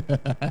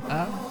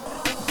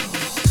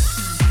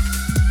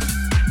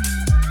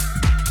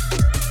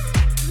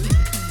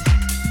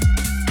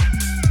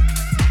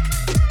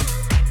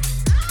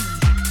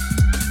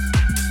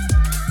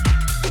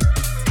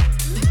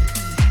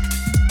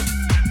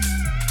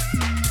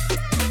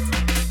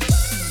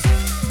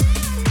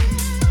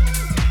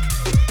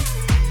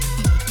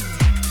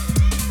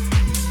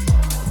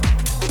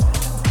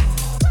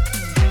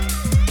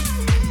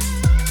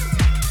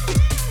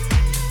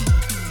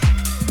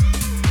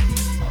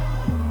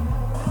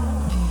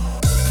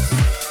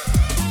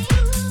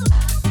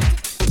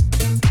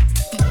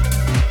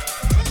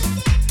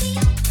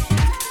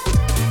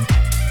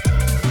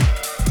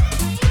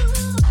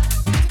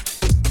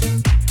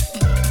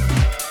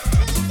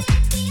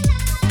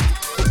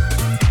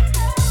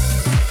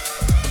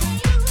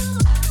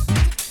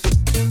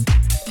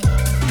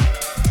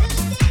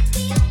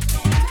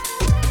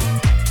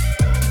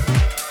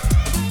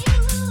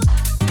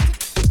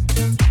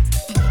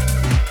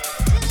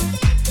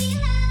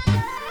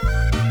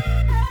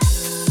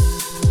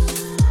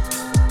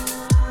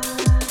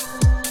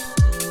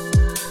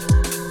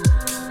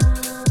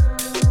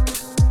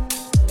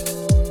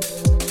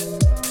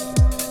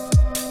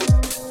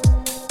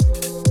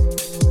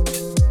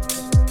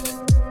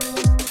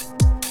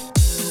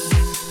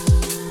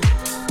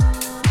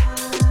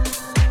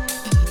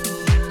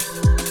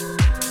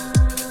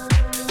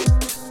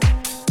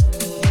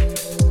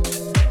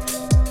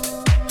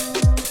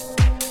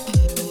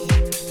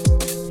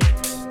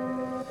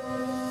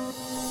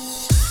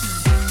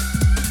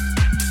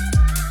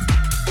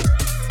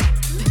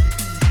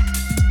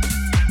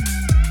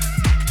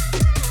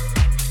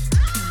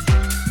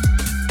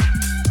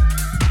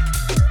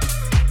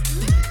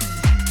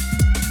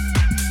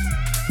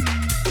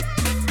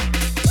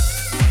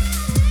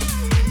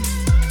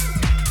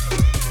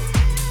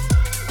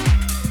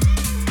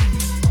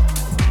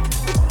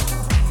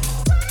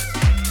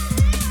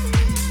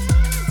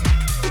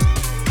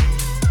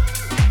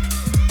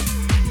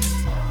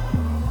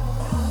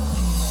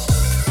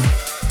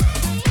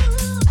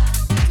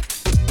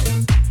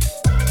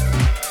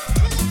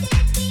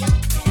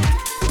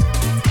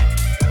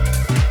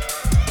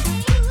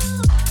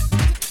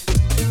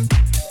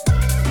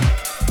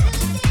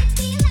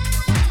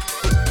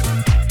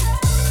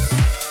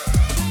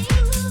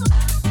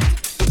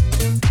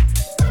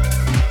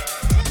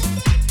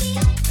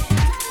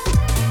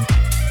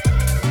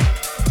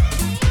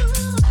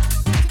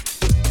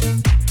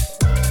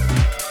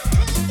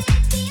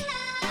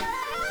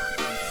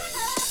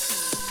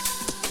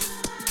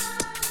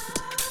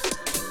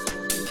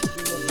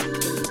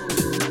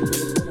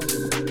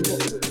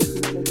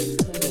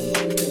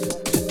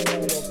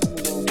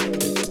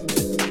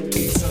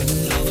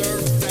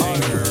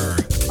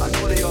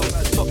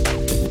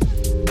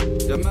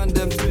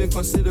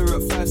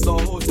 Inconsiderate 5-star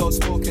hotel,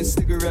 smoking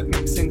cigarette,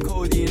 mixing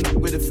codeine up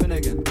with a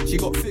Finnegan. She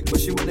got thick but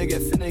she wanna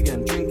get thin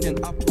again. Drinking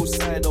apple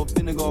cider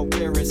vinegar,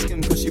 wearing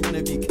skim cause she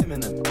wanna be Kim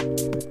in them.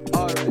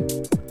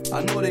 Alright,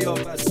 I know they are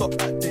bad, stop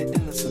acting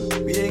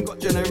innocent. We ain't got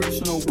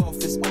generational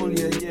wealth, it's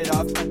only a year that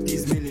I've had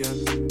these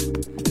millions.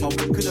 My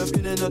whip could have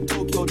been in a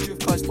Tokyo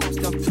drift, cause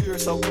past them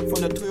furious. I went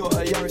from the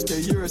Toyota Yaris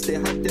to Urus, they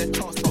had their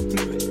chance, but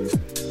blew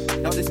it.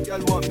 Now this girl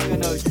want me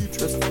in her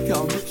uterus, fuck it,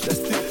 I'm rich, let's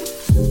do it.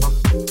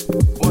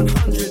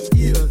 100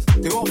 years,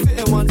 they won't fit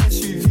in one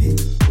SUV.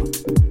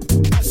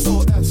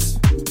 SOS,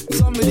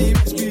 somebody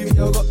rescue me,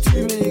 I got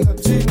too many, I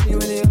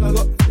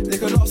got, they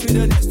could last me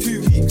the next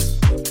 2 weeks.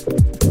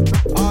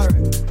 Alright,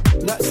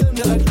 let's send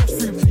the address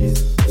through, please.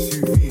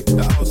 SUV,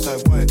 the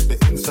outside white, the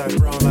inside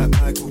brown like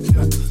Michael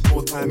Jack.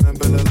 More time and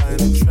Bella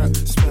line and trap.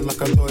 Spend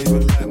like I don't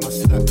even like my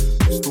stack.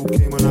 Pistol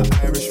came on an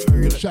Irish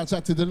ferry. Shouts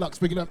out to Deluxe,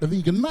 picking up the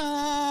vegan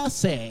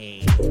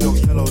Massey. No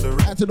yellow, the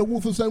red. Out to the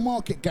Wolferstone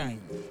Market gang.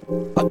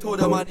 I told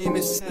her my name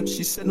is Sam.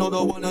 She said no,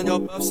 the one on your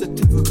birth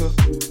certificate.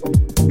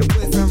 Your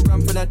boyfriend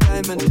ran for that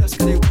diamond test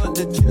cause they weren't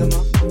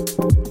legitimate.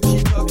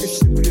 She Turkish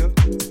Cypriot,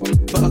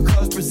 but her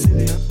car's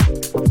Brazilian.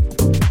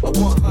 I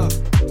want her,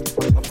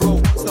 I bro,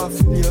 what's her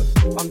affiliate?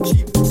 I'm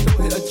cheap, still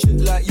hit a chick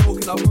like yo,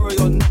 can I borrow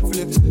your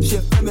Netflix? She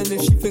a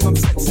feminist, she think I'm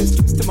sexist.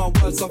 Twisting my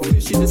words, I feel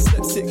she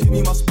dyslexic. Give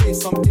me my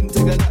space, I'm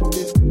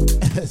intergalactic.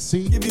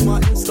 See, give me my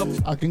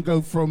Insta. I can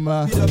go from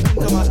oh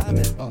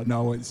no,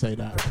 I won't say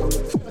that.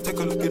 Take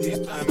a look at these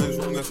diamonds,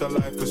 wrong as a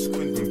life for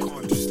squinting,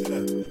 can't just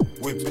stare.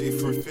 We're paid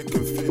through thick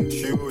and thin,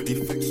 she already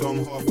fixed, so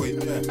I'm halfway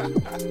there.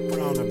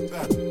 Brown and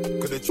bad,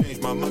 could have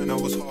changed my mind, I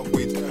was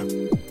halfway there.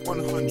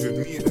 100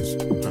 meters,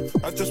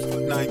 I just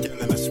put 9 gal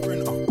in a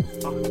sprinter.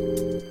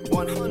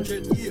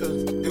 100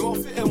 years, they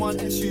won't fit in one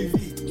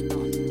SUV.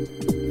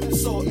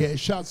 Yeah,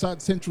 shouts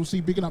out Central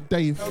C, bigging up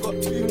Dave.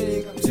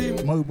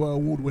 Mobo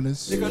award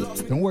winners.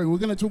 Don't worry, we're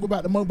gonna talk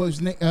about the Mobos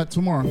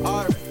tomorrow.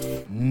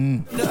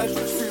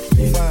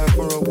 Fire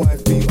for a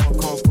white beat, I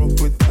can't rock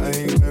with that, I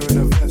ain't wearing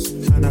a vest.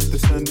 Man have to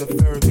send her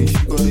therapy,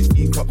 she got an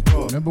E-cup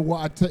car. Remember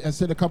what I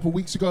said a couple of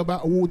weeks ago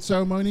about award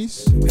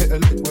ceremonies? Hit a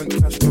lick when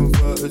cash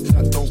converters,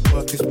 that don't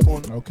work, it's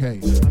porn. Okay.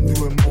 I'm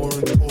doing more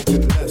and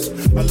talking less.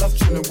 I love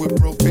chilling with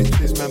broke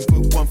bitches, man,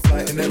 book one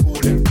flight and they're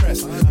all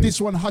impressed. This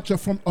one Hutcher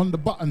from On The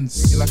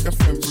Buttons. Like a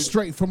friend,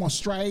 straight from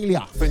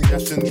Australia.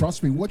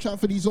 Trust me, watch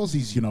out for these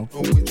Aussies, you know.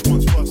 Which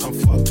one's worse, I'm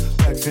fucked.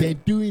 They're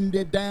doing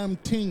their damn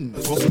thing.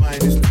 What's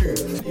mine is 2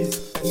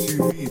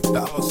 SUV, the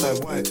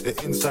outside white, the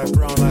inside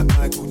brown like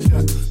Michael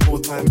Jack. More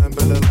time and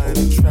Bella line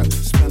and trap.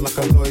 Spend like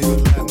I don't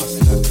even like my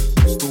stack.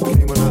 Pistol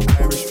came on an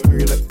Irish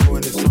ferry, let go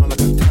and it sound like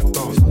a tap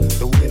dance.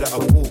 The way that I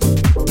walk,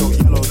 no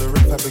yellow, the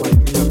rip have give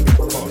me a big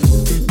pass.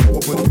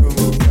 What we're doing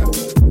with rap,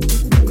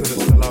 couldn't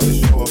sell out the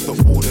show after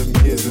all them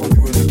years of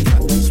doing the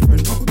cat.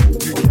 Sprint up,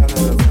 2 gal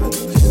in a van.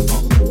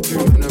 2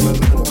 men in a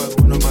land, heard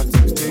one of my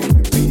texts, they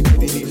with me, they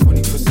need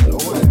 20% or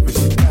whatever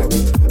she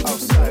bags.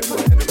 Outside, my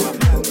head in my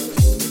hand.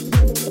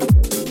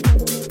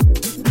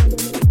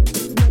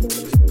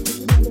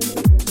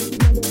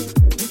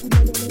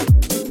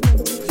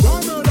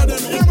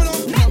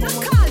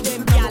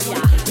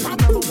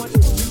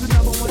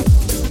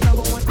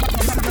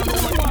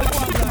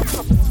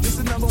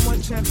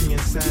 Champion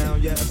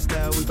sound, yeah,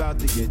 Estelle, we about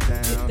to get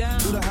down.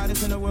 Who the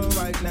hottest in the world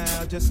right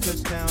now? Just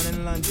touched down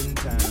in London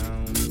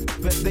town.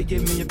 Bet they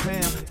give me a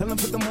pound. Tell them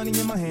put the money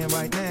in my hand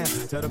right now.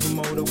 Tell the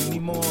promoter we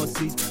need more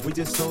seats. We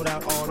just sold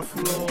out all the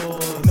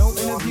floors. No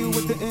interview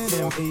with the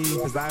enemy,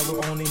 cause I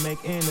will only make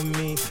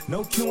enemy.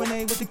 No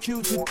Q&A with the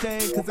Q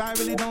today, cause I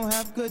really don't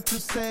have good to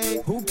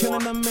say. Who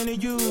killing them in the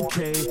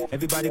UK?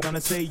 Everybody gonna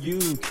say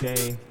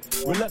UK.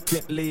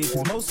 Reluctantly,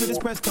 cause most of this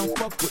press don't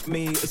fuck with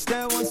me.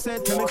 Estelle once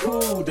said, tell me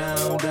cool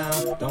down,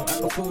 down. Don't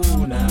act a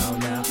fool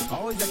now.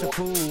 Always act a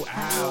fool,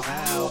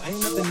 ow. Ain't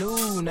nothing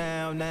new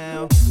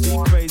now. Be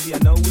crazy, I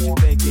know what you're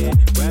thinking.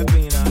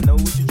 Rapping, I know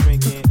what you're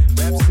drinking.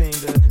 Rap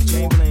singer,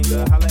 chain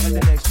blinger. Holla at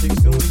the next chick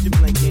soon as you're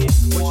blinking.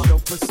 What's your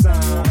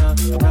persona?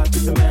 About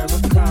this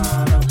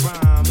Americana.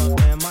 Rhymer,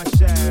 and my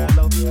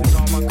shallow. Cause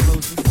all my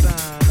clothes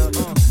designer.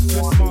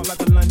 Just smart like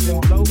a London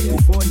bloke.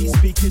 Before he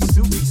speak his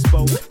suit, he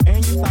spoke.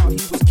 And you thought he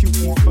was cute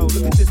before.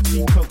 Look at this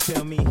peacock,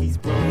 tell me he's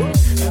broke.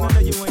 And I know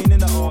you ain't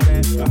into all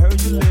that. I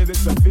heard your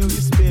lyrics, I feel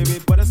your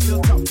spirit, but I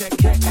still talk that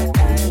cat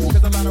ass.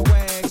 Cause a lot of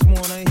wags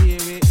wanna hear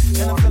it.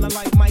 And I'm feeling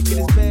like Mike at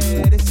his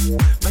baddest.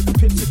 Like the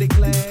picture they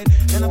glad.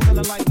 And I'm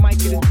feeling like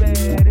Mike at his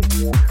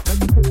baddest. Like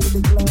the picture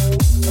they glad.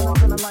 And I'm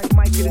feeling like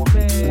Mike at his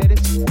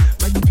baddest.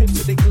 Like the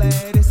picture they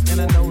gladdest.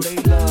 And I know they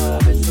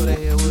love it, so they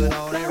here with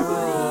all that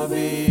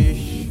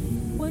rubbish.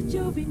 Would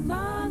you be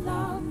my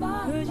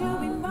lover? Could you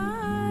be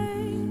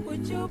mine?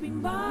 Would you be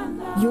my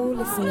lover? You're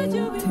listening to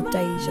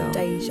Deja.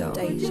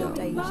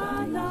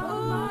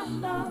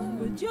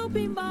 Would you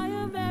be my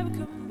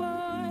American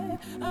boy?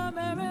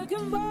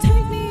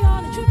 Take me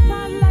on a trip,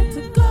 I'd like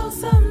to go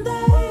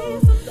someday.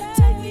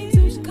 Take me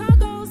to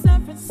Chicago,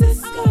 San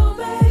Francisco,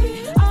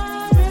 babe. I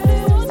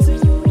really want to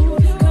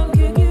come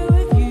kick it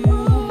with you.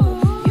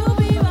 You'll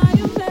be my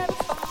American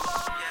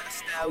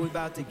boy. style, we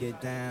about to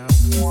get down.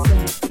 Hey,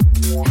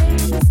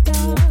 mister,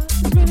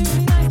 it's really,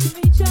 really nice to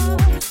meet ya.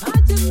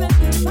 I just met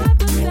you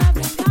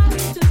 5'7", God,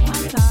 it's just my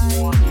type.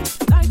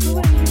 Like the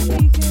way you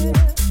speak it,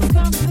 with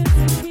confidence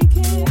and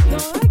speaking.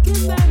 Don't like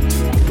it back,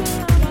 ain't gonna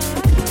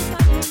like this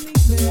type of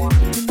music.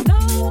 You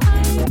know I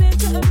ain't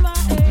into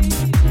MIA.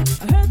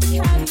 I heard the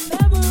cat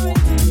never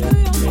into New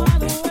York all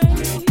the way.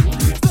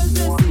 First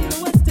let's see the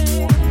West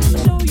End, I'll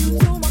show you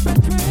to my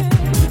brethren.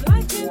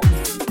 Like it,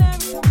 this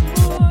American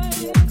boy,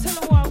 tell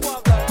 'em what,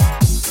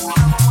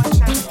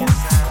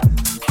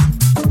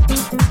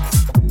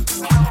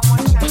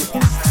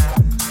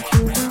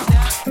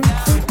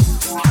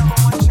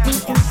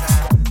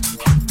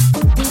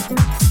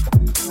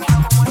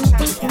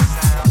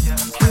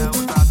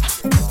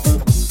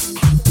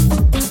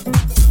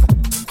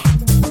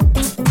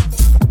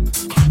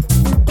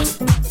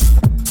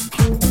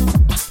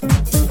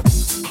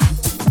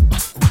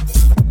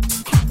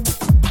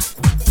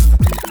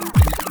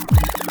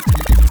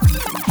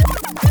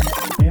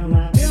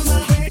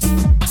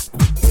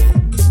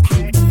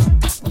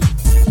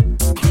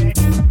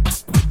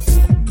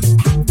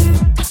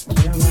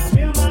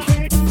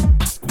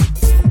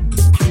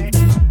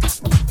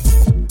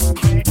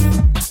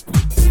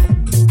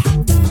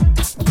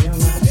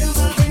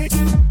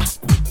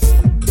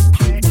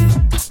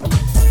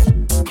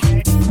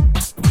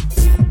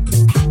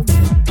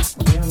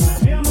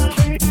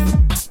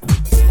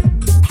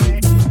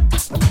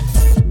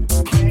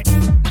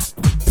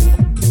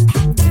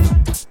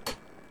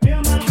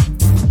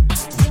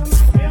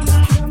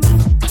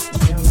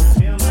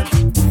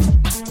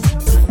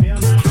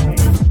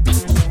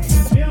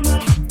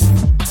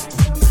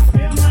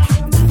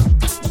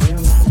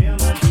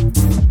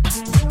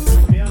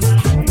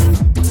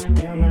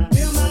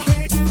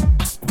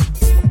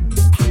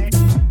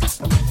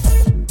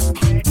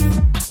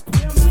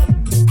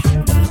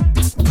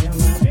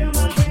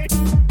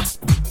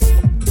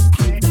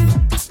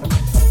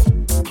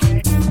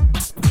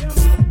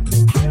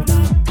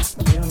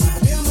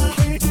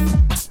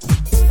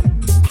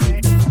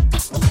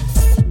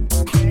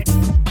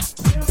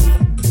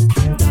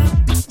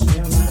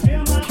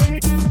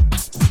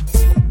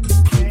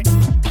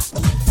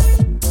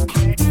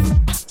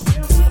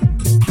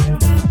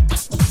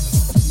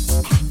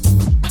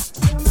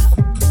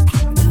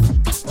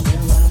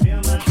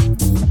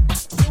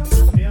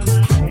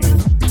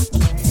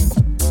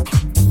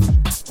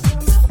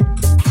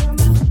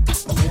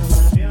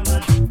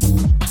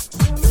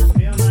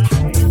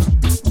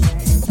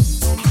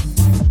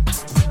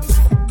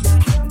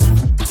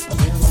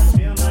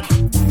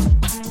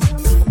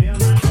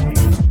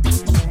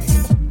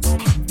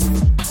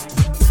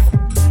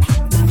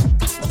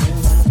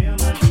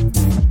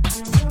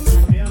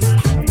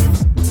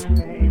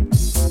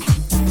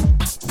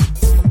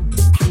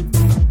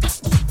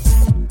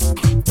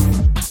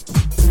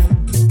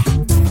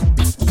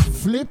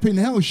 Flipping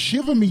hell,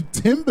 shiver me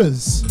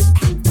timbers.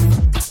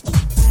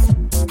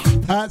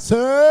 Patsy!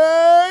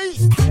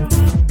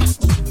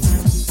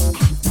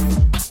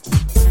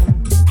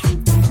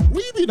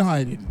 Where you been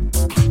hiding?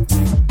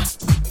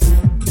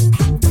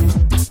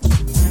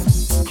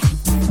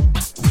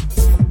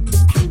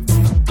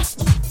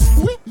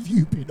 Where have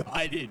you been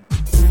hiding?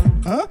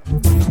 Huh?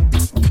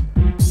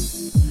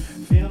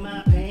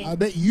 I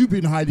bet you've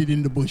been hiding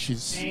in the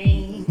bushes.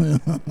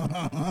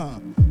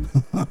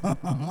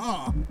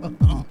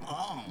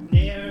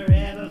 Never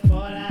ever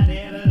thought I'd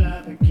ever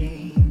love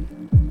again.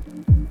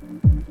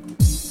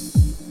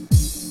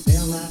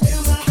 Feel my pain.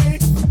 Feel my pain.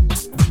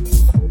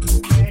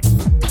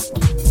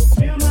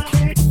 Feel my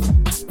pain.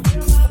 Feel my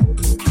pain.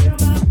 Feel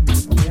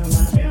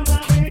my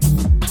pain.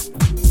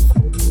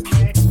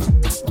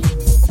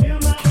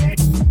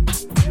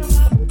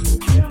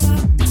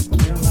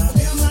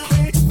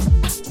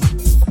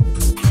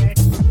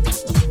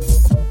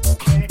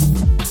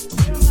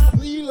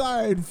 What are you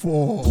lying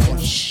for?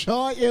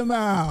 Shut your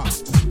mouth.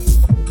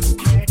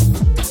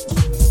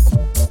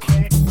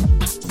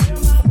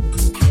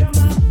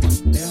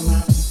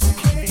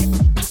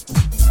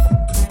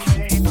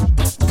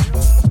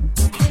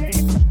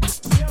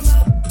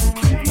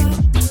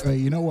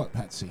 You know what,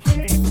 Patsy?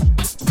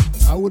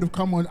 I would have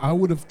come on. I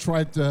would have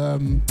tried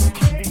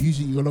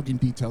using your login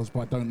details, but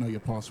I don't know your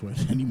password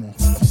anymore.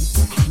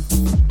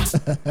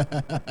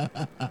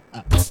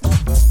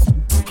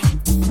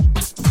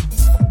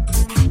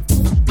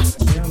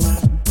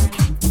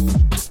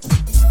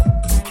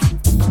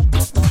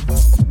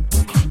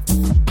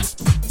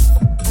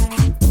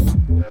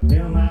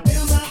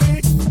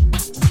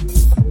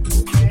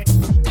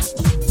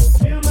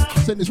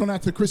 Send this one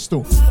out to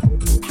Crystal.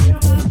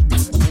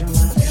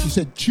 She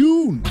said,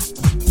 tune.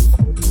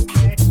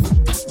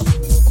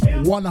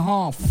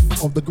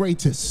 1/2 of the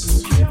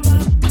greatest.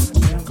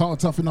 Carl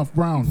Tough Enough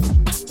Brown.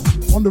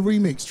 On the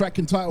remix, track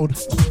entitled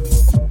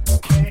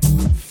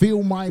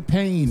Feel My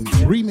Pain.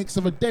 Remix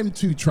of a Dem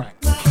 2 track.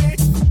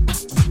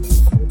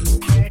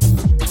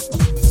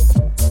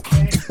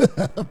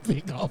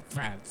 Big old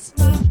fans.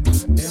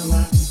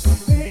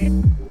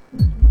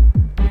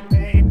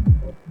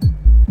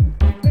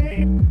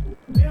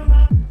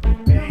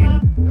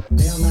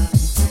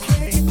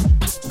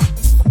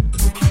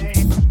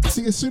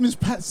 See, as soon as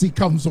Patsy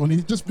comes on,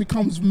 it just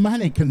becomes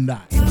manic and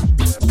that.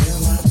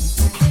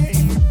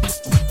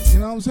 You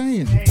know what I'm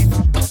saying?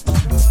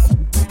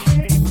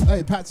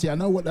 Hey Patsy, I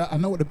know what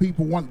the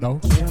people want though.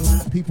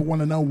 People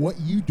want to know what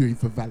you doing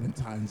for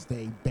Valentine's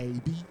Day,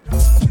 baby.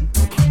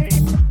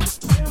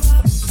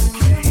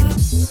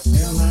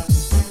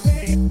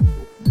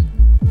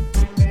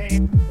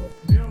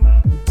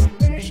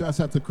 Shouts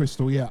out to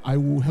Crystal. Yeah, I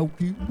will help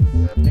you.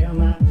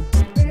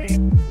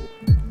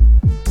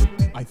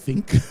 I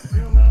think.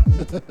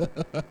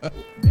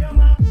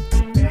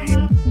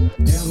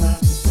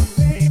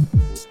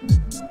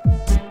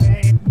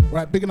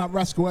 Right, bigging up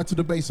Rascal out to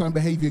the Baseline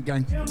Behavior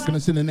Gang. Gonna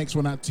send the next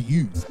one out to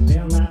you.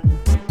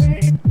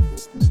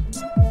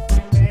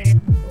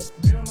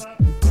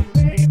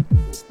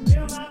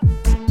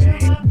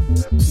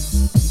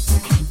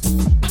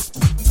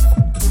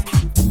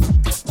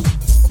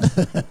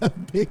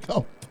 Big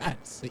up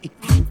Patsy.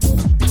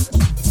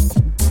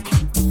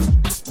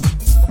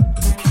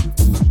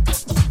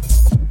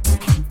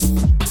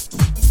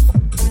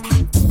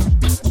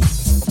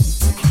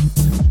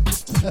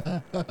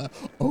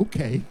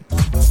 Okay.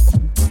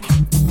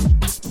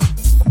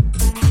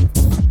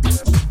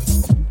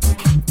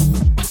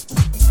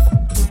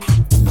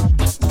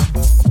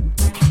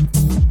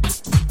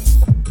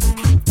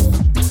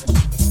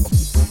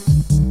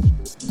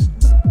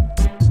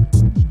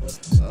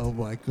 Oh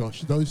my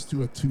gosh, those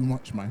two are too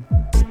much, man.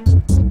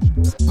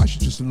 I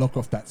should just lock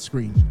off that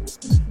screen.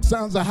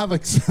 Sounds of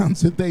Havoc,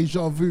 sounds of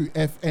Deja Vu,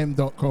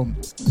 FM.com.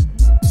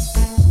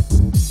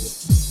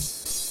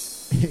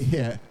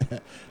 Yeah.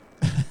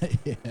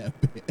 Yeah.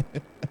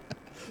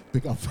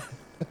 Big up.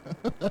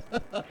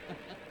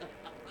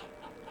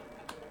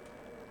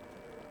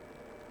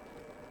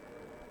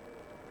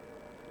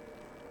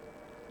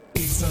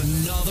 It's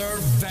another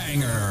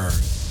banger.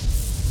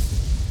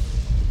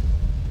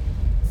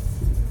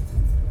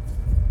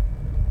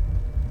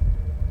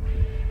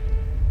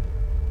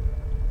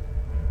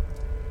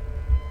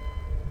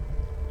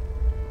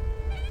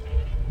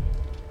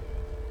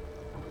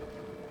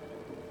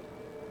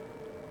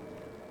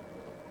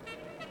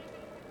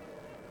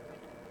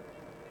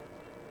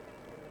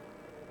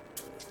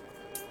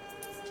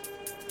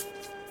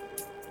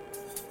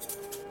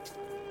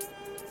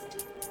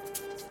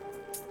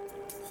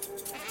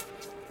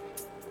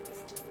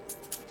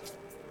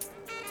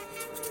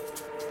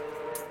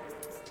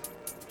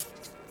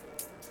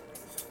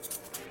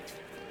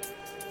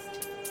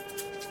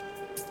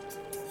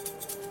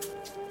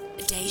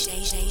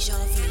 Deja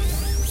Vu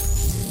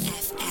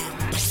FM.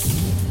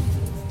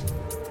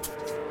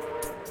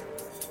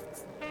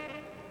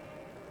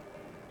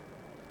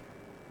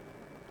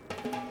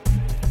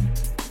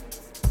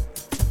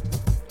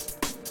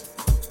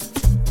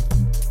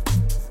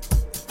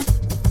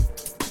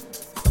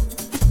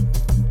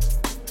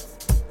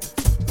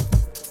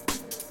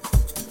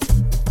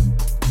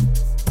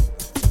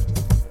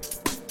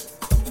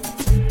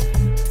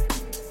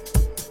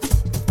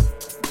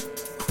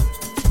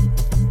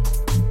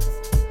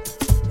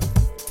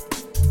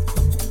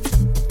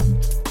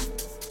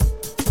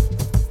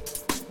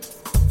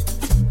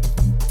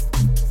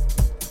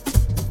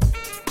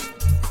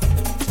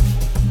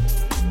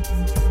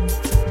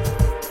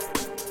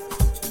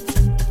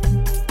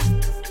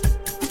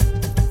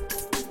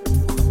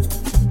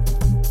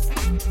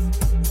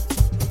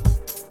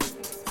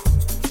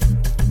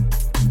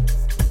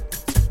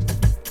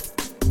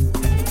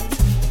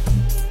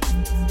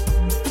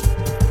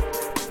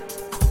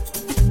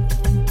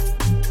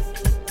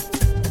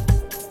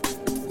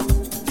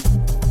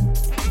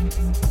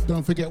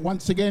 Don't forget,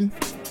 once again,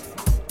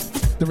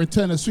 the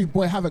return of Sweet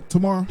Boy Havoc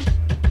tomorrow.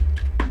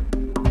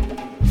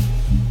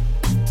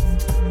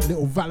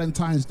 Little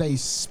Valentine's Day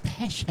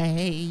special.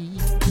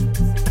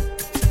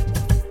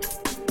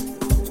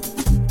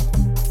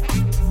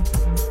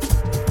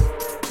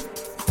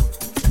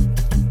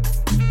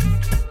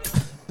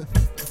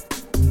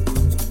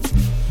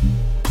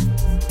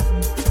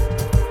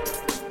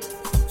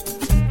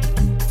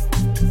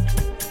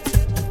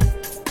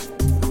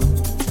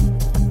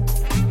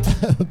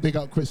 Big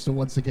up Crystal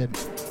once again.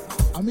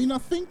 I mean, I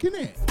think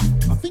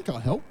I'll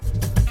help.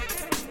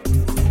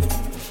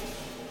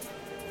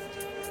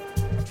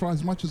 I'll try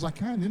as much as I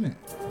can, innit?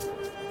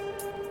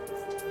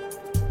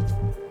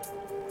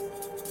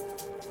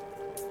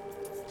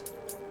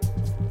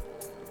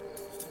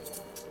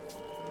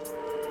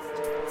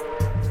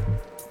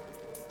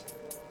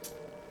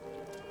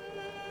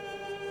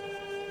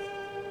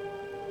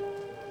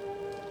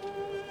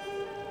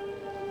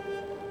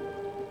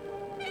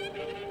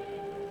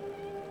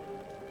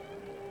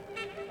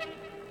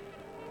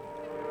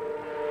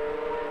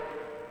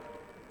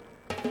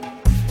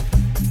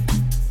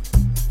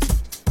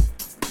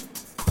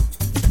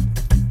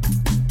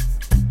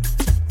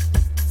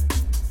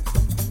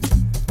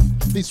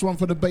 This one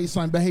for the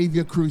Baseline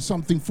Behavior crew,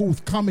 something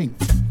forthcoming.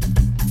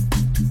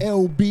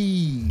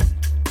 LB.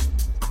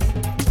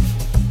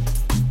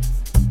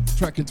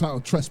 Track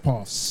entitled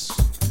Trespass.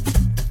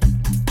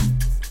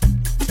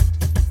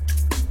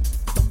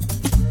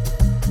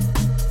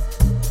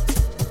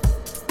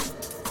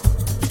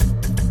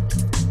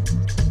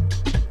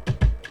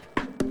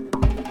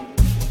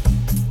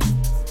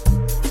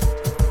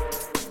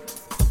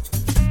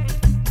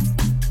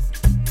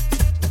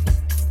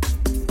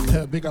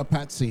 Big up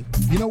Patsy.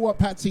 You know what,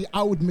 Patsy?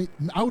 I would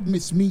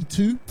miss me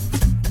too.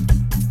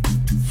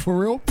 For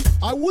real,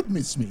 I would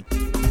miss me.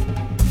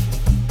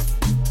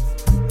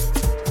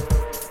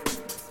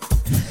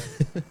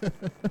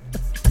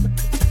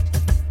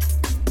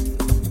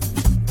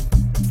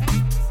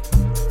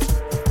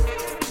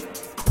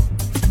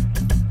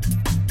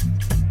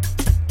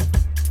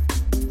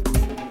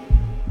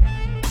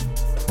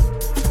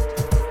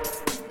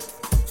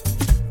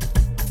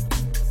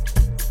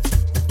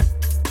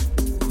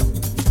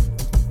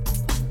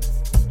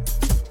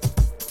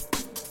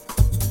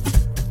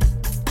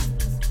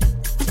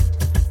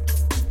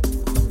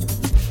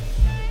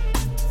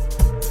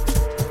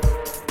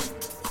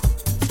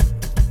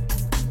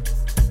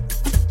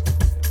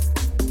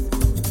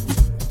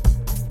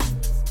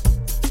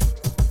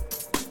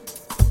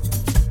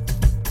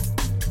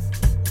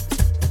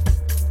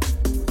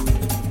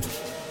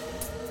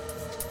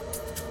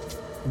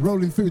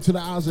 Rolling through to the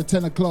hours of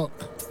 10 o'clock.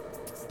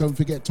 Don't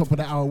forget, top of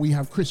the hour, we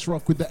have Chris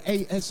Rock with the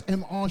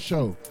ASMR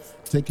show,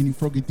 taking you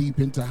froggy deep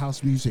into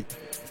house music.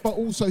 But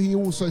also, he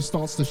also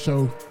starts the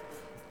show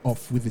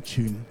off with a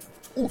tune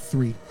or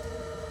three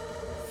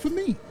for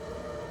me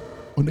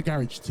on the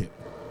garage tip.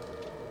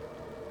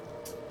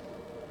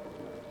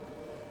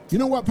 You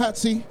know what,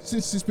 Patsy?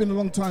 Since it's been a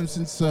long time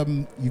since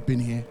you've been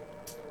here,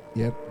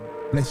 yeah,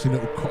 bless your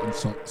little cotton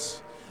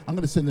socks. I'm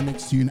going to send the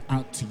next tune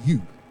out to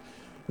you.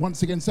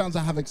 Once again, Sounds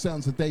of Havoc,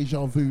 Sounds of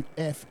Deja Vu,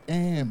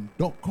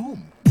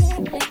 FM.com.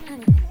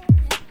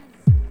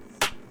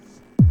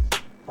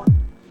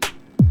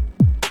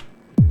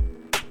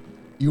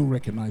 You'll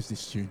recognize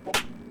this tune.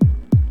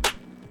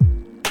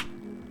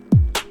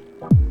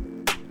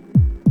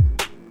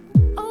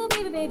 Oh,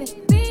 baby, baby,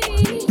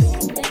 baby.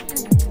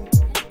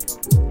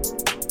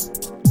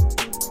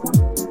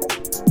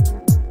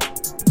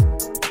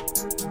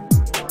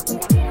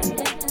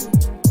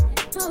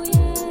 Oh,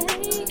 yeah.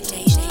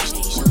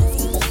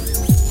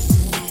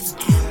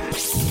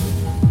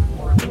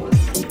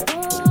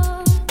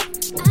 Oh,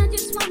 I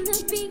just wanna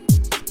be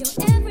your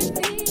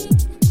everything.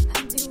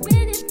 I'll do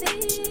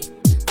anything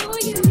for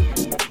you.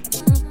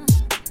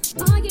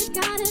 All you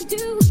gotta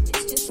do is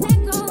just let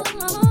go,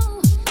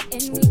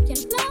 and we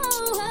can flow.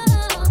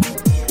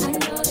 I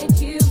know that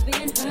you've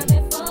been hurt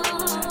before,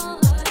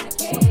 but I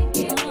can't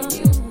get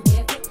you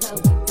if you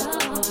close the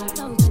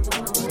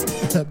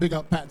door. Big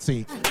up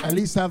Patsy. At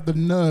least have the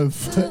nerve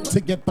to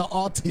get the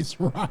artist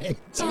right.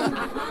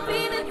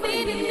 Baby,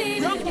 baby,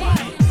 baby, baby.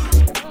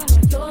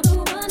 You're the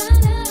one I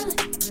love,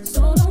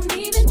 so don't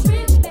even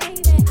trip,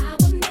 baby. I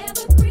will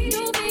never breathe,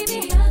 no, baby,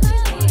 other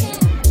than.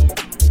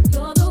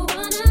 You're the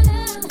one I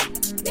love,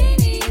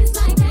 baby, it's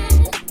like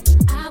that.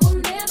 I will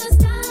never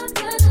stop,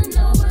 'cause I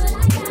know what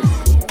I got.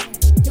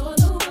 You're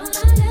the one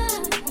I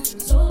love,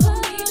 so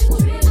don't even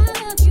trip. I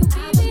love you,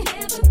 baby,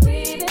 never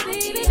breathe,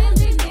 baby,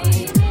 baby,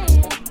 baby.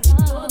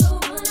 You're the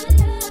one I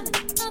love,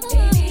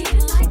 baby,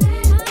 it's like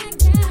that.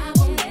 I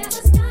will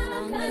never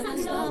stop, 'cause I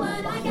know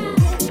what I got.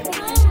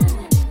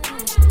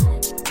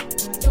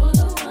 You're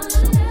the one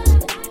I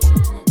love,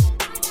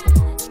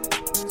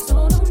 so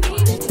don't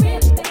even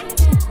trip,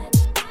 baby.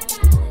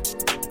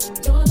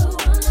 You're the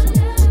one I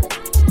love,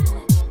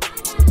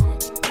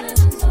 'cause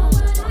I know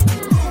what I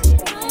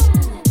got.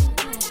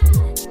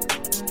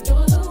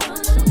 You're the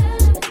one I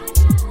love,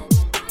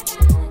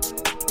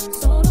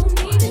 so don't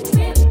even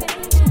trip,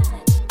 baby.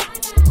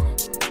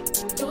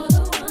 You're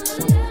the one I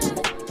love.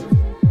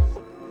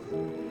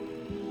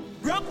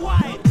 Rock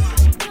wide.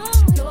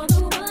 You're the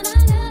one I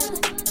love.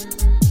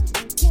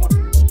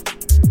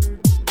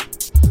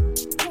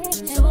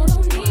 So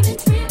don't even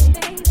trip,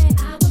 baby.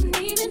 I wouldn't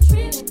even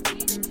trip.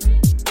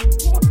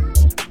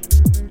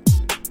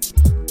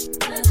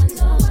 'Cause I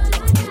know what I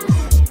got.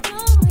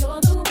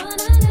 You're the one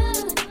I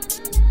love.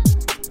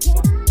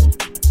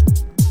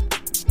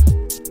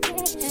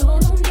 So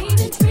don't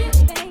even trip,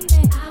 baby.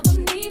 I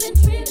wouldn't even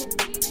trip.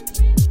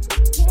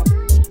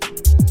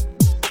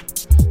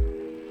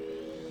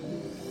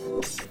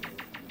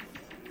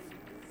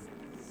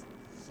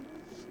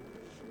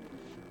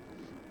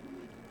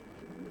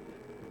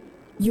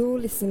 You're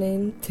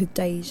listening to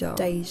Deja.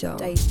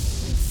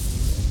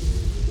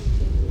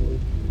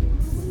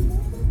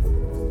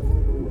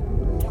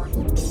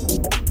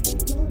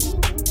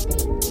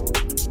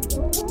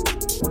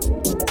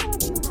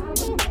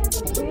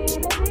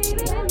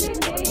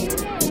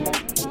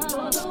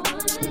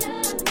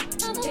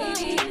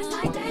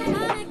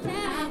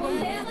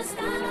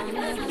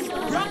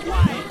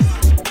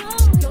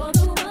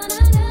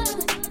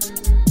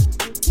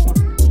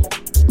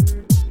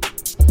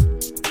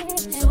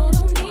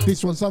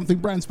 This one's something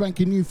brand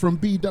spanking new from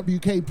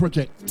BWK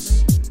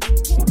Projects.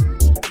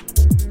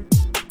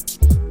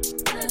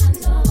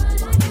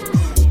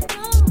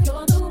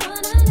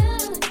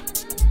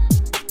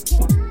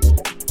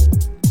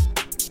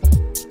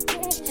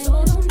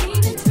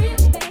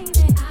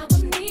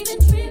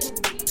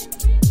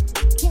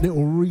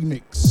 Little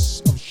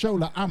remix of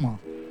Shola Amma,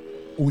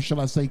 or shall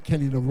I say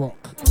Kenny the Rock,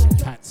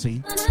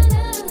 Patsy.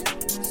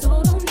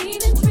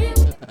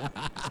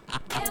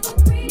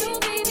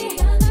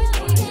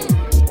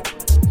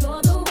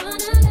 You're the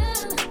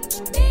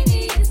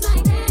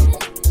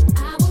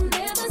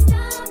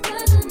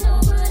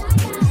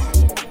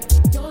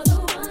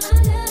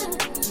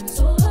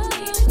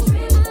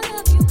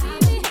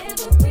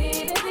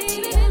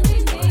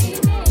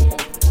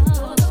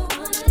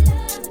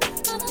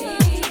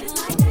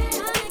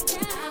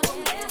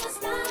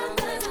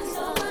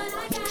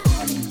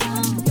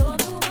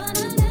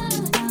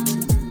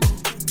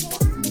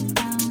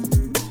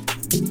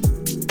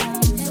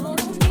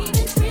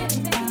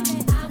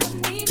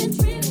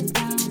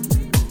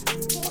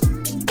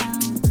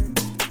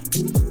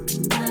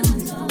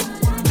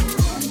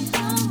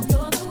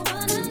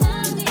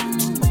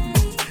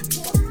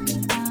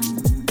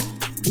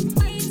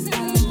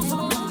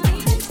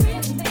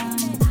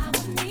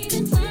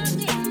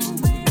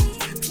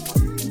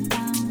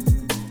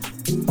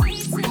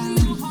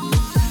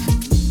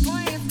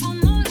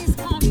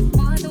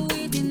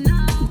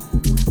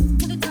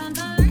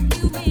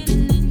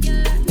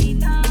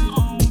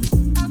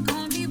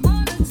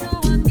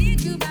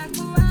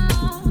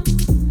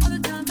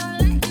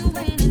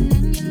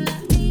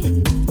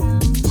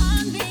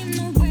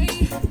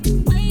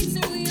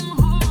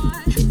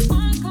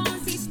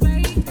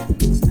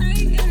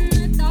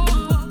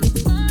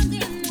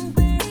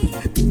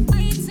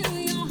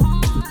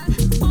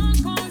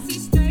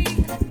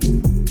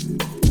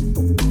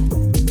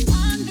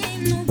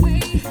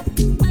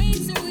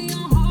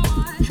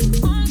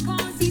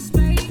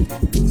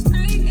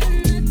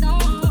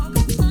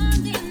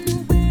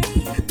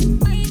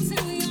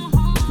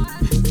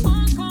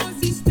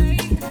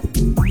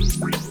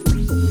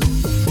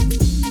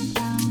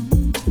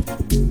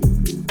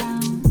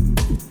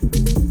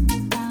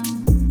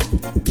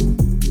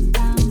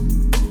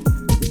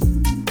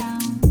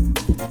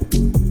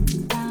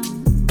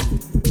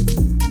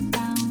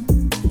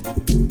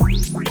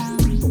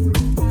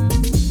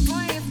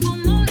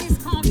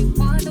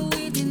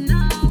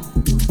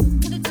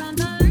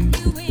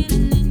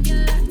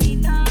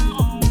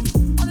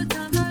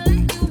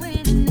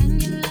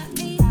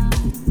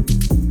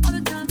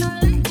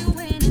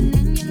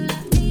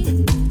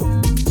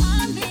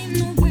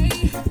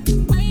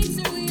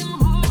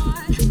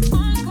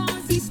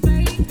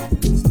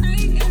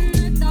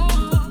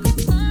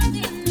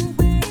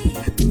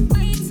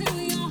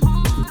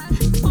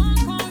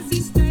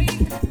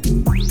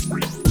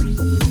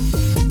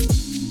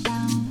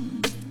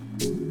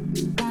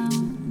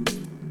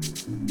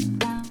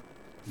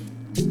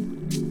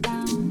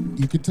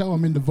can tell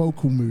I'm in the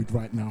vocal mood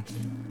right now.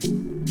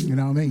 You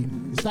know what I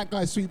mean? It's that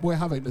guy Sweet Boy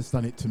Havoc that's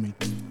done it to me.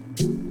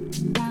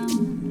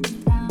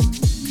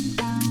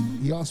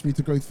 He asked me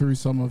to go through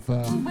some of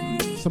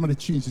the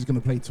tunes he's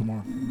gonna play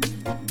tomorrow.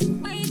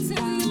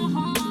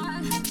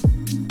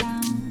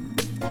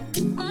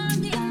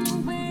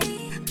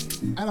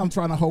 And I'm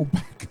trying to hold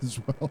back as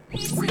well.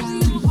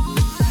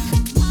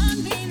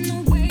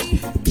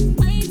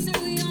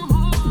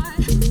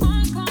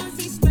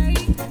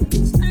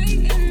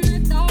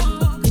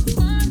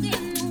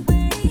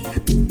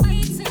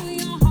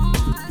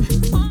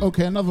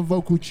 Okay, another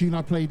vocal tune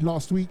I played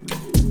last week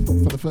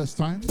for the first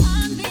time.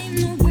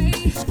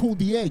 It's called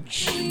The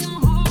Edge.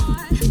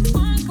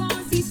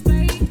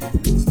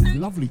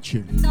 Lovely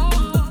tune.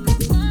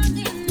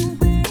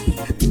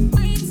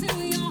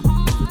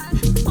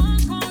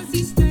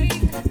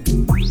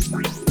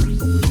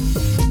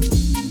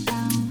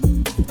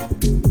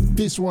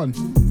 This one,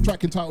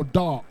 track entitled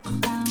Dark,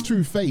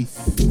 True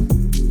Faith.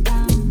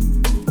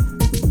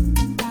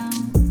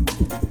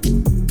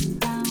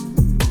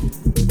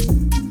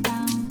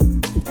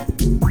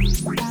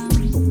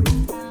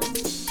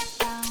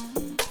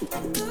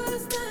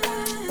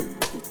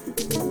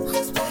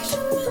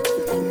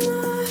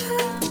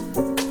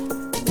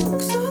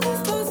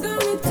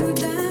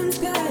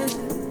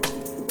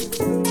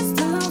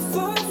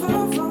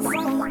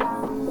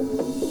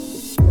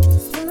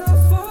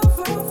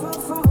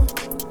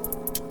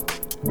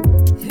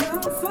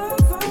 Yeah,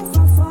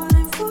 I'm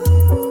falling for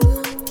you.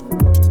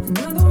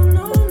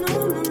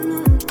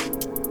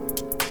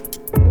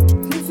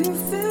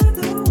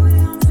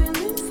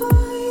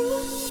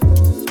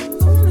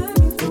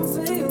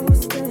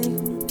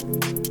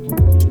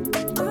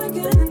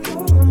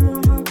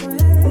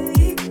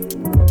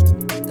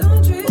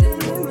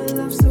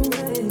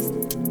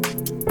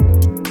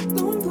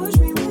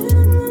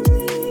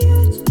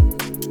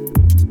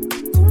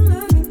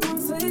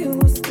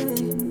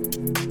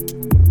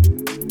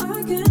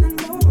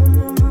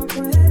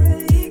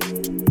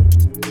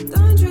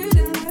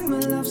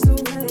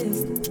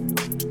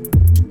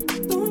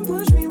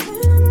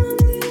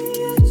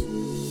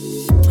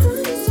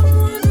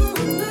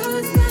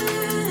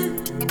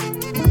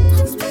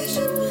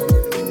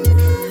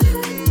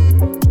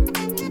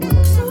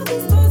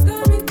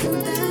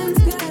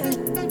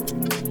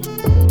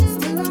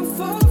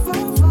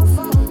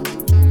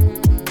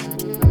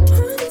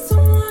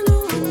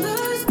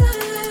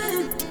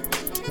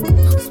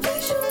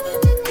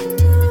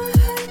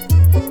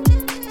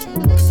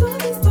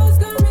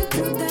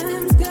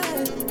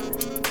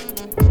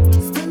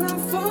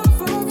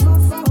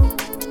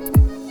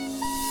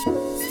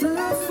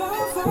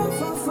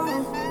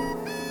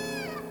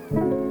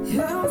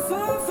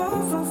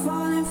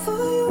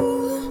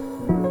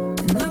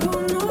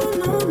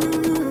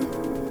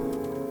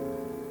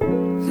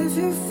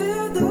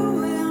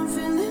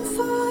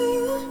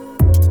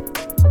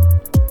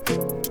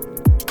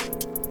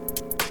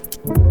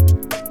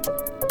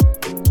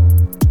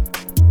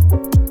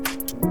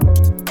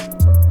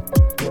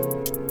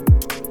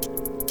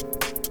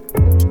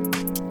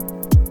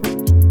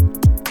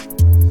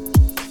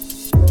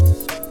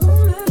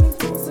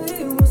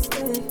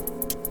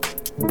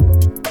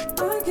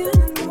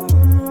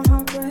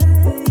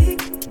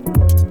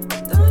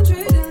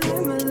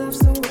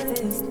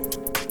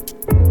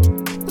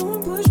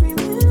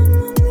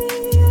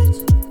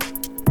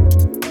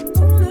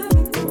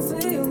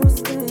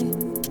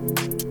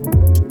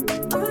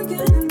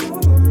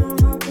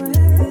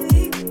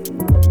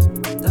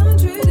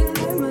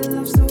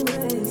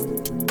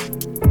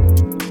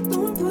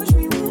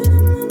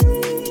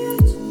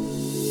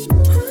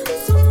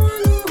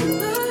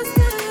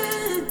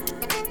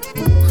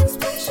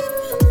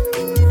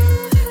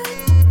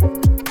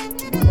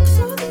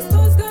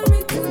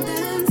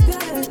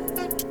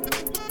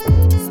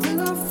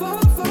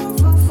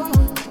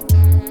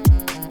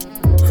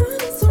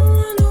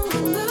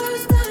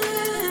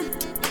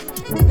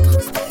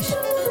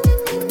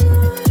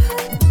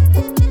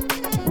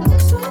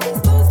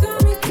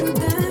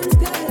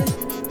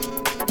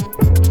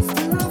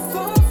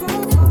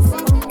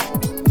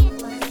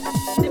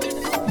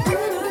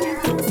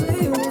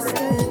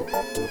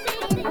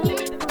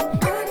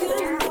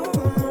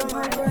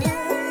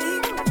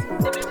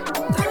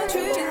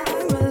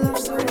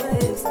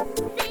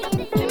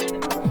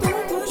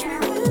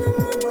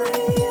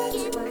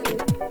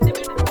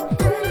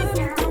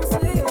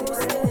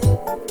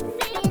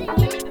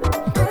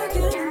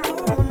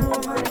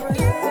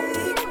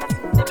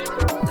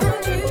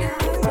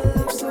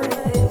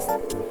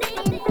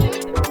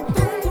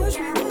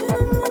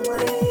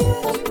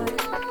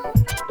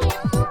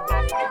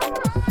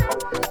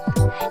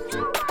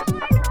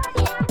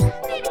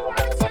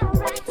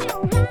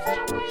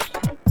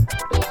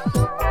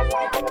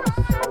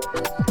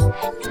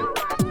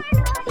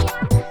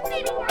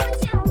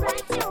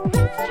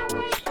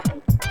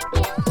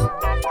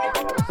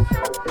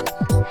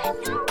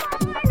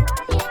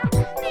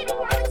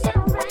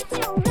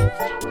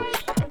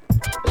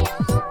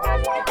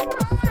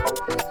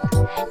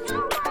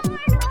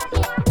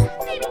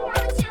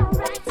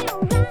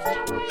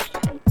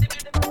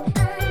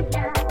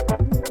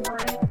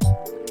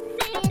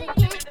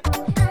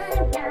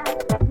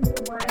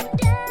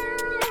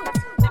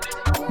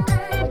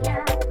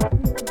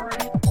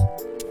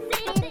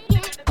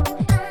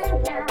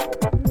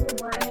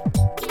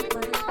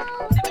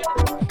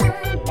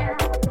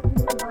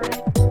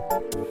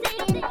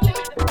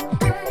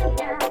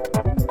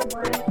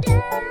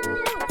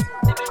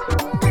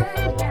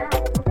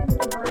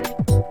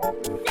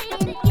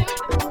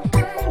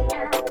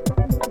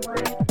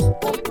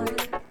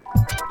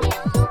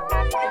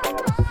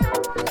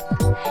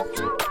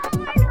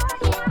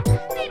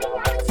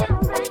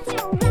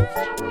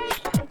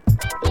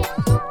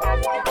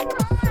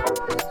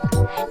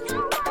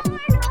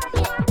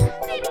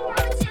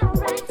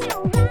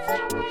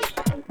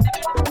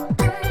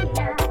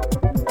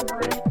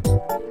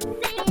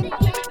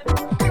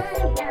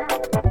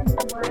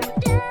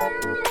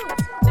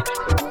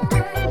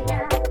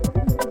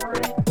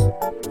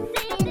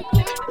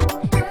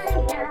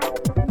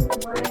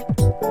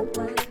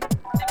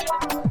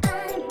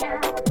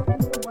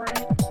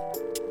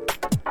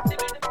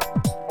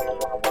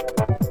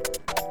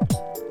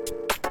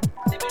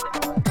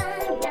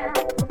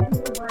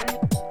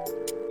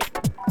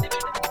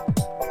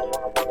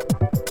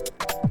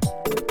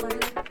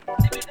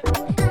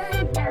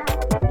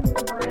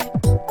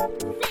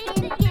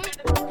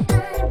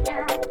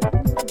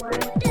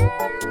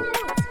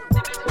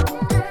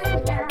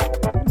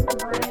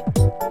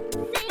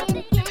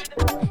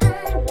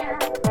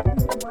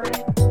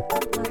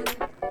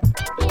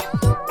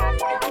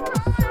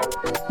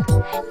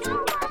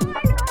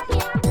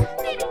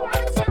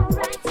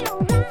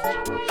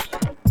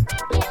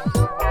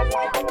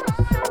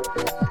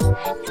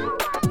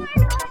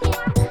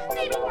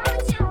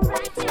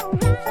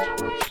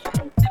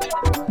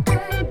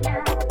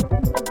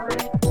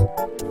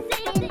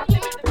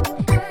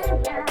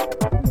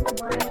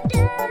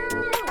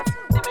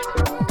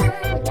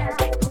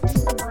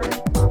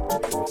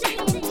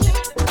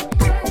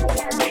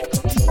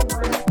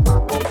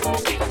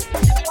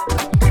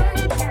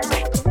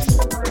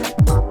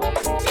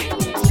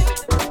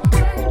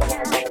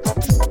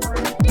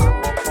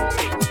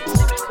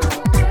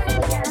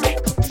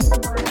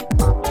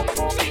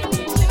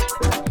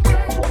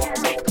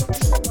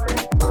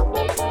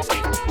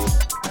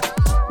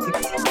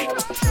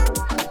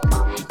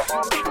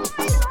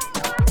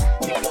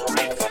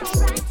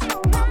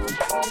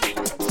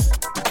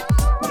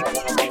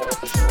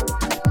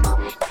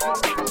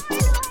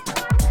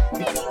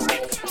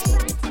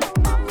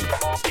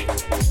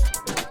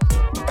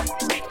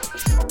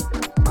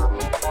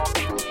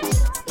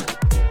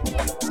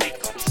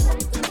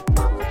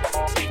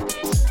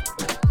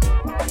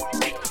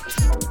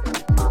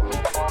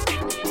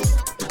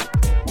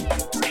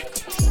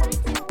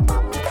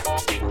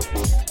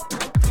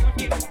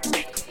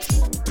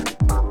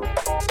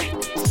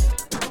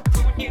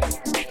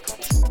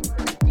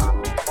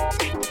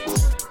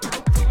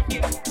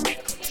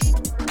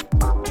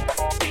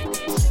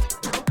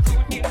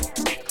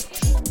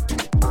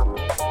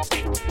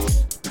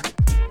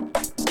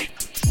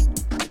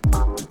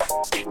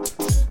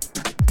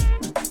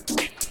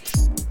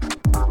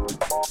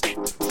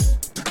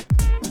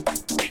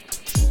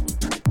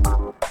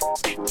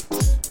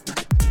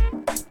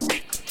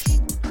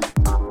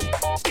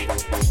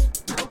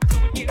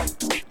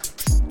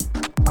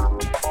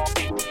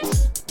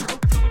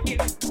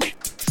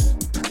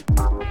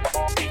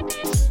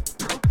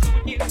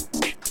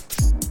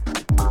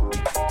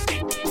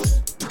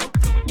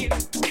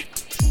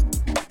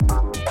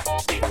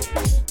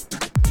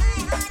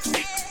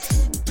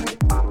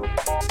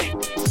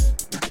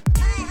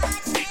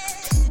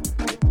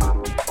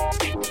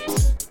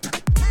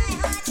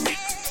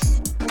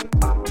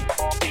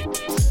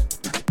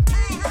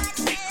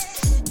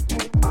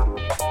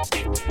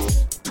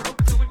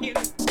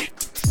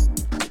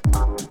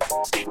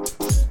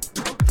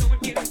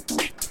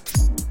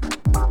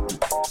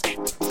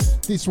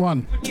 this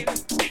one.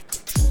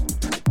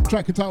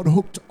 Track entitled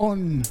Hooked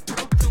On.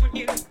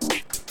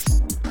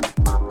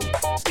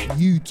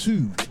 You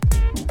Too.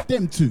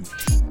 Them Two.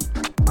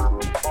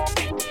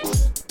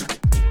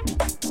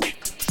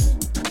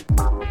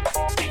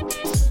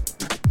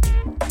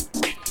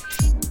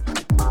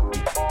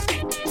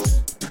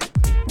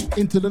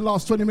 Into the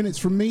last 20 minutes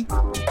from me.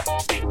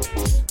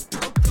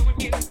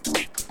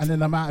 And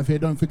then I'm out of here.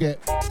 Don't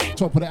forget,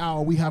 top of the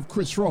hour, we have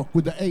Chris Rock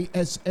with the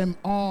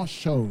ASMR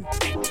show.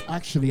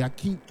 Actually, I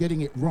keep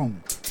getting it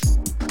wrong.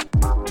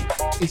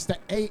 It's the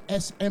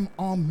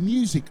ASMR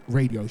music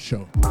radio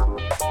show.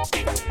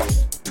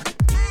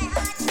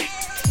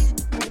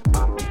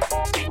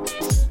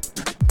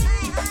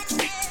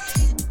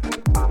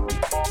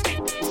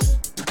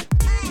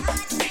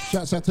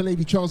 Shouts out to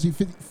Lady Charlie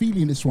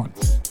feeling this one.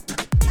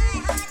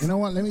 You know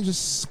what? Let me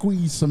just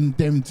squeeze some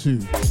Dem 2.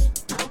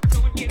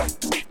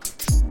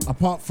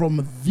 Apart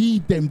from the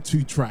Dem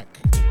 2 track.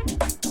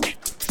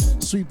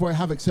 Sweet Boy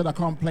Havoc said I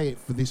can't play it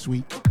for this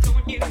week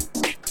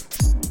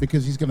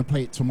because he's gonna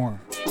play it tomorrow.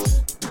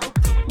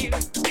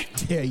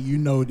 Yeah, you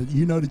know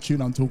the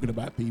tune I'm talking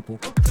about, people.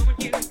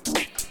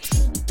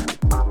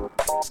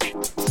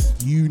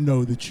 You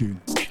know the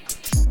tune.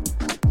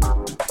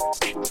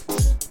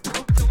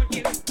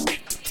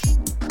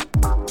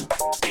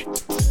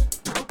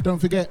 Don't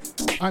forget,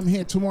 I'm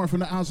here tomorrow from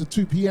the hours of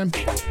 2 p.m.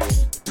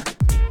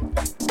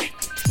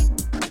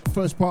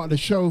 First part of the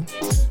show,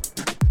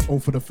 or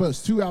for the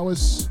first 2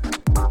 hours,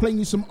 playing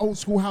you some old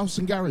school house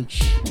and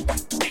garage.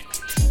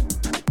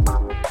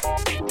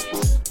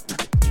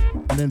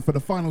 And then for the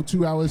final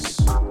 2 hours,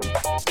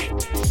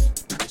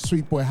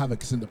 Sweet Boy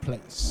Havoc is in the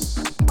place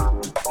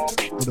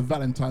for the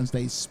Valentine's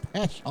Day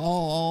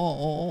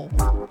special.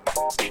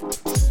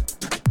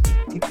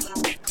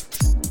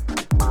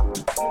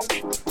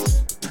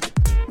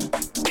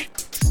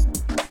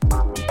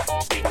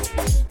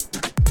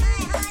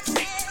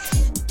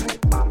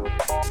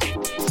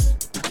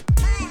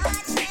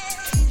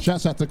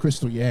 Shouts out to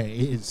Crystal, yeah,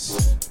 it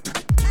is.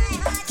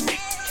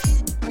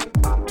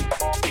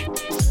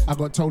 I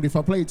got told if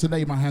I play it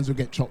today, my hands will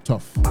get chopped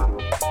off.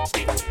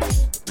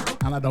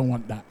 And I don't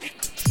want that.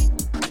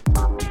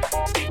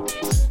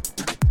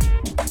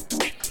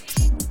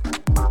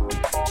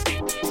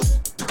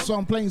 So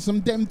I'm playing some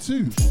Dem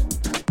 2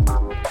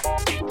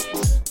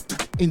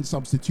 in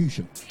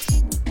substitution.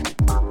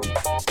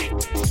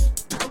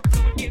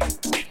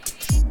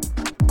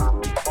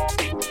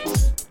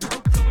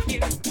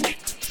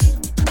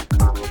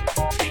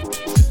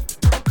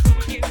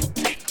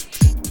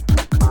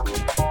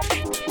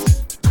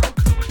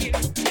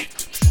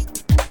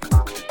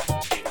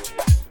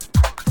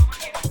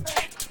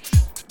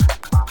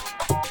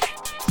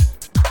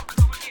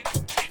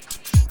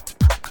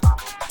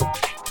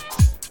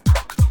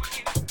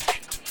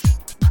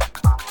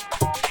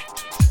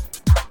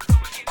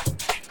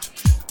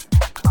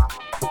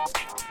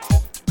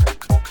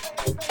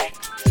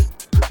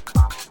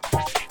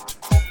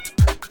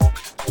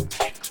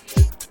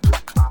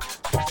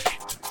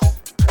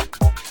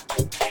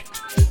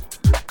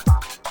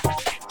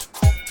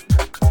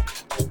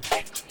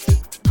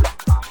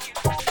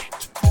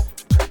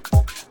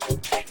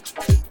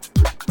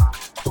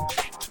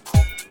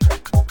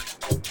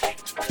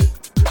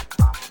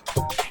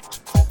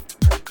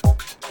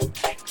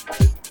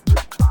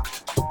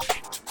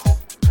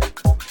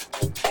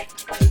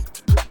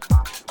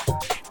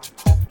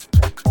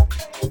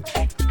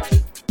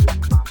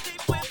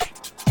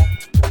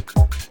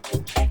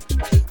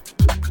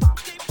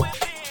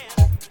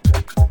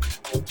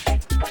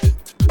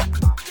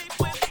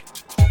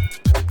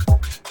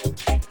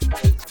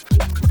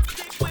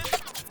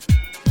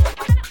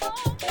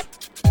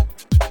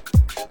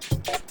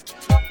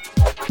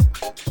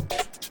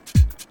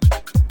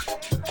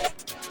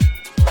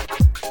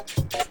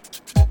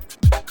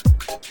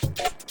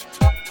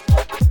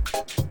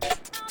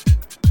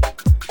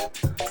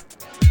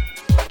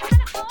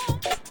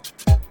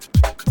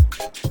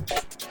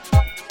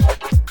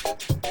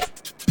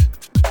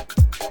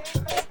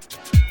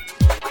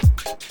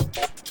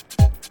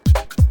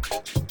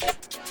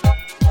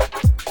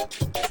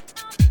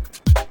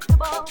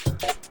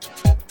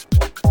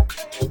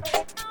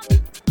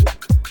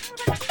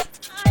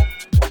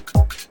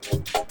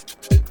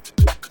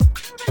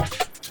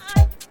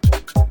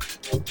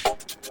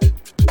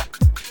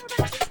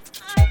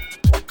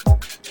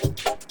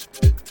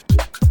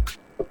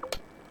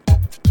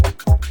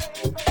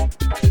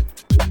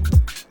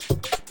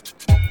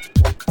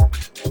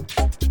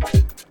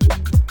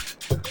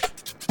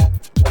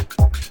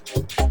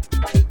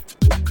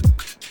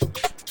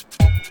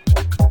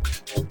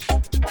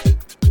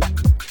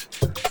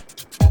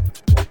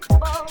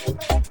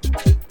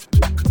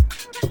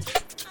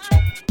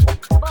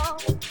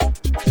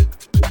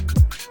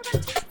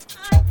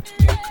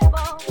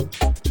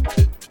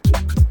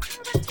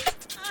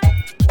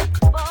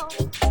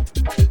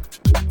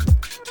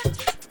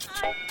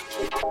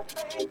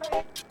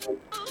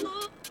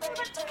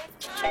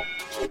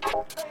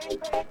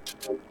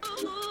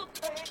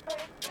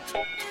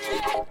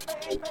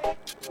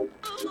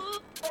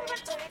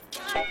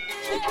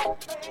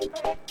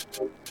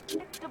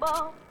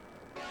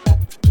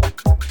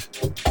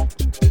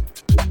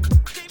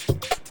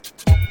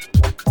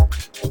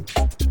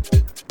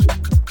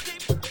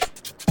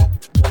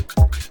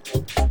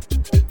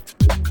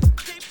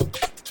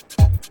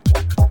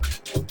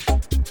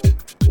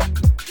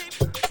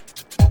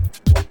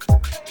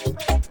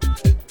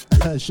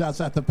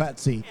 Shouts out to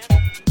Patsy.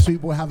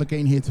 Sweet boy Havoc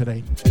ain't here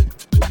today.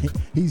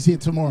 He's here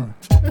tomorrow.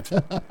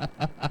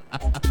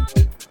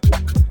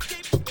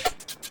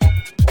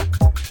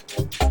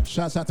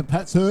 Shouts out to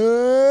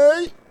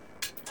Patsy.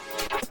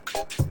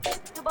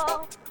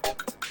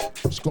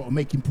 She's got to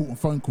make important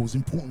phone calls,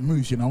 important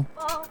moves, you know.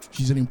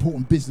 She's an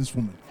important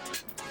businesswoman.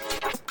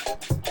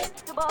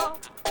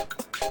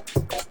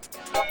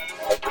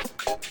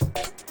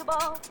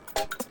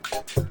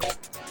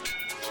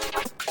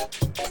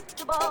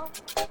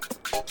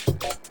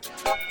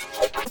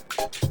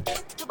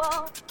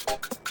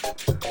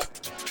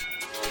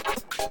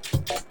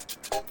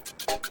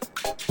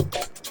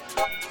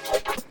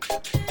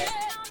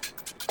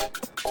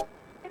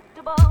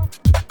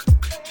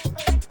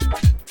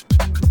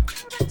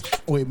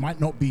 Or it might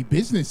not be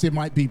business, it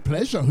might be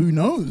pleasure, who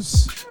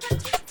knows?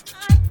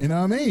 You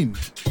know what I mean?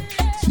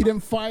 See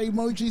them fire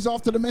emojis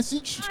after the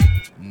message?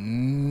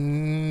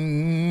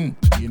 You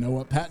know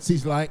what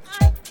Patsy's like.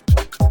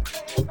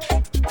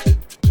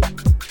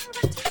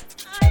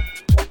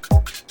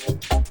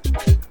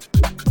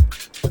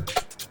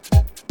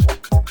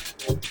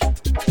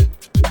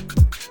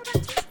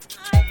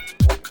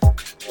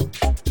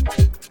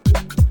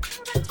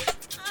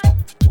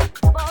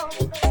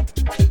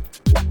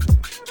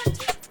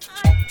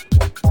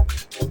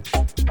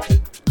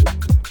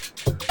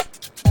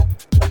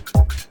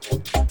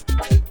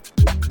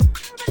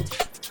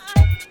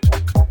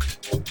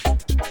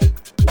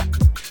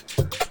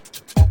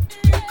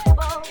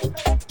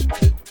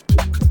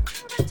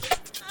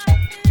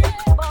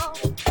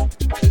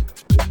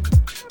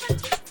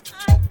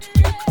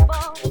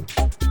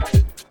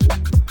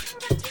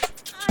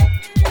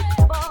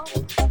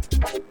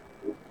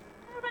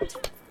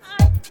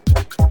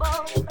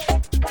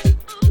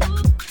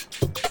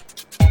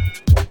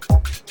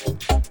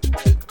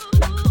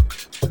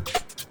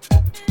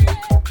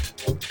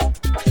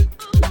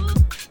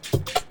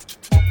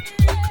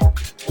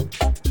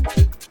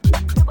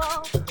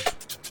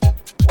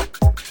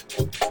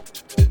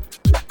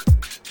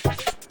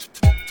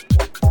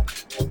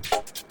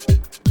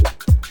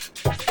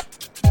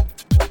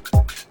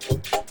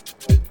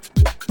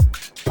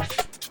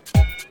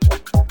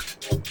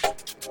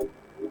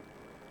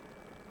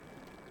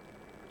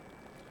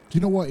 Do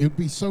you know what? It would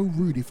be so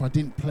rude if I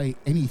didn't play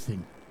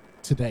anything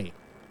today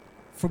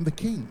from the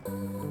King.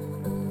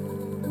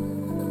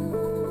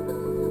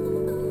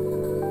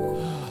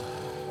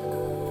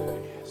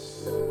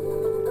 Yes.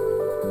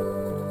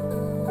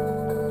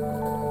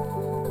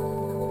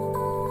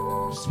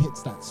 Just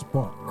hits that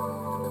spot.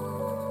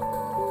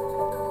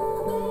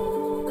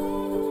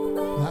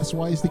 That's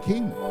why he's the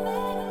King.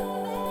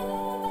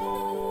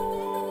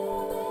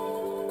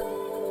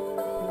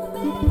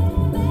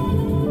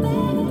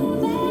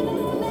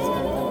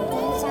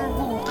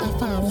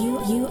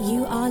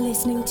 You are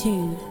listening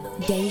to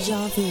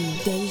Deja Vu,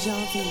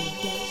 Deja Vu,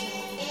 Deja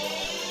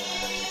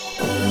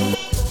Vu.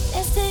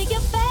 Let's take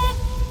it back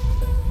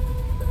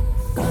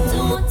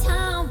to a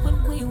time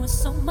when we were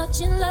so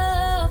much in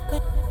love.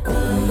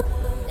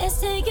 Let's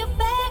take it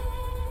back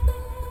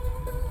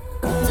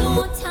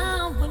to a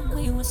time when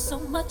we were so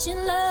much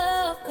in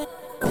love.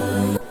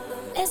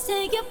 Let's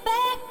take it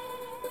back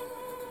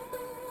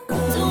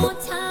to a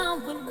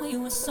time when we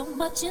were so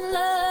much in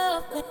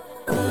love.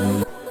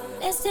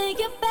 Let's take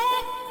it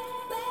back.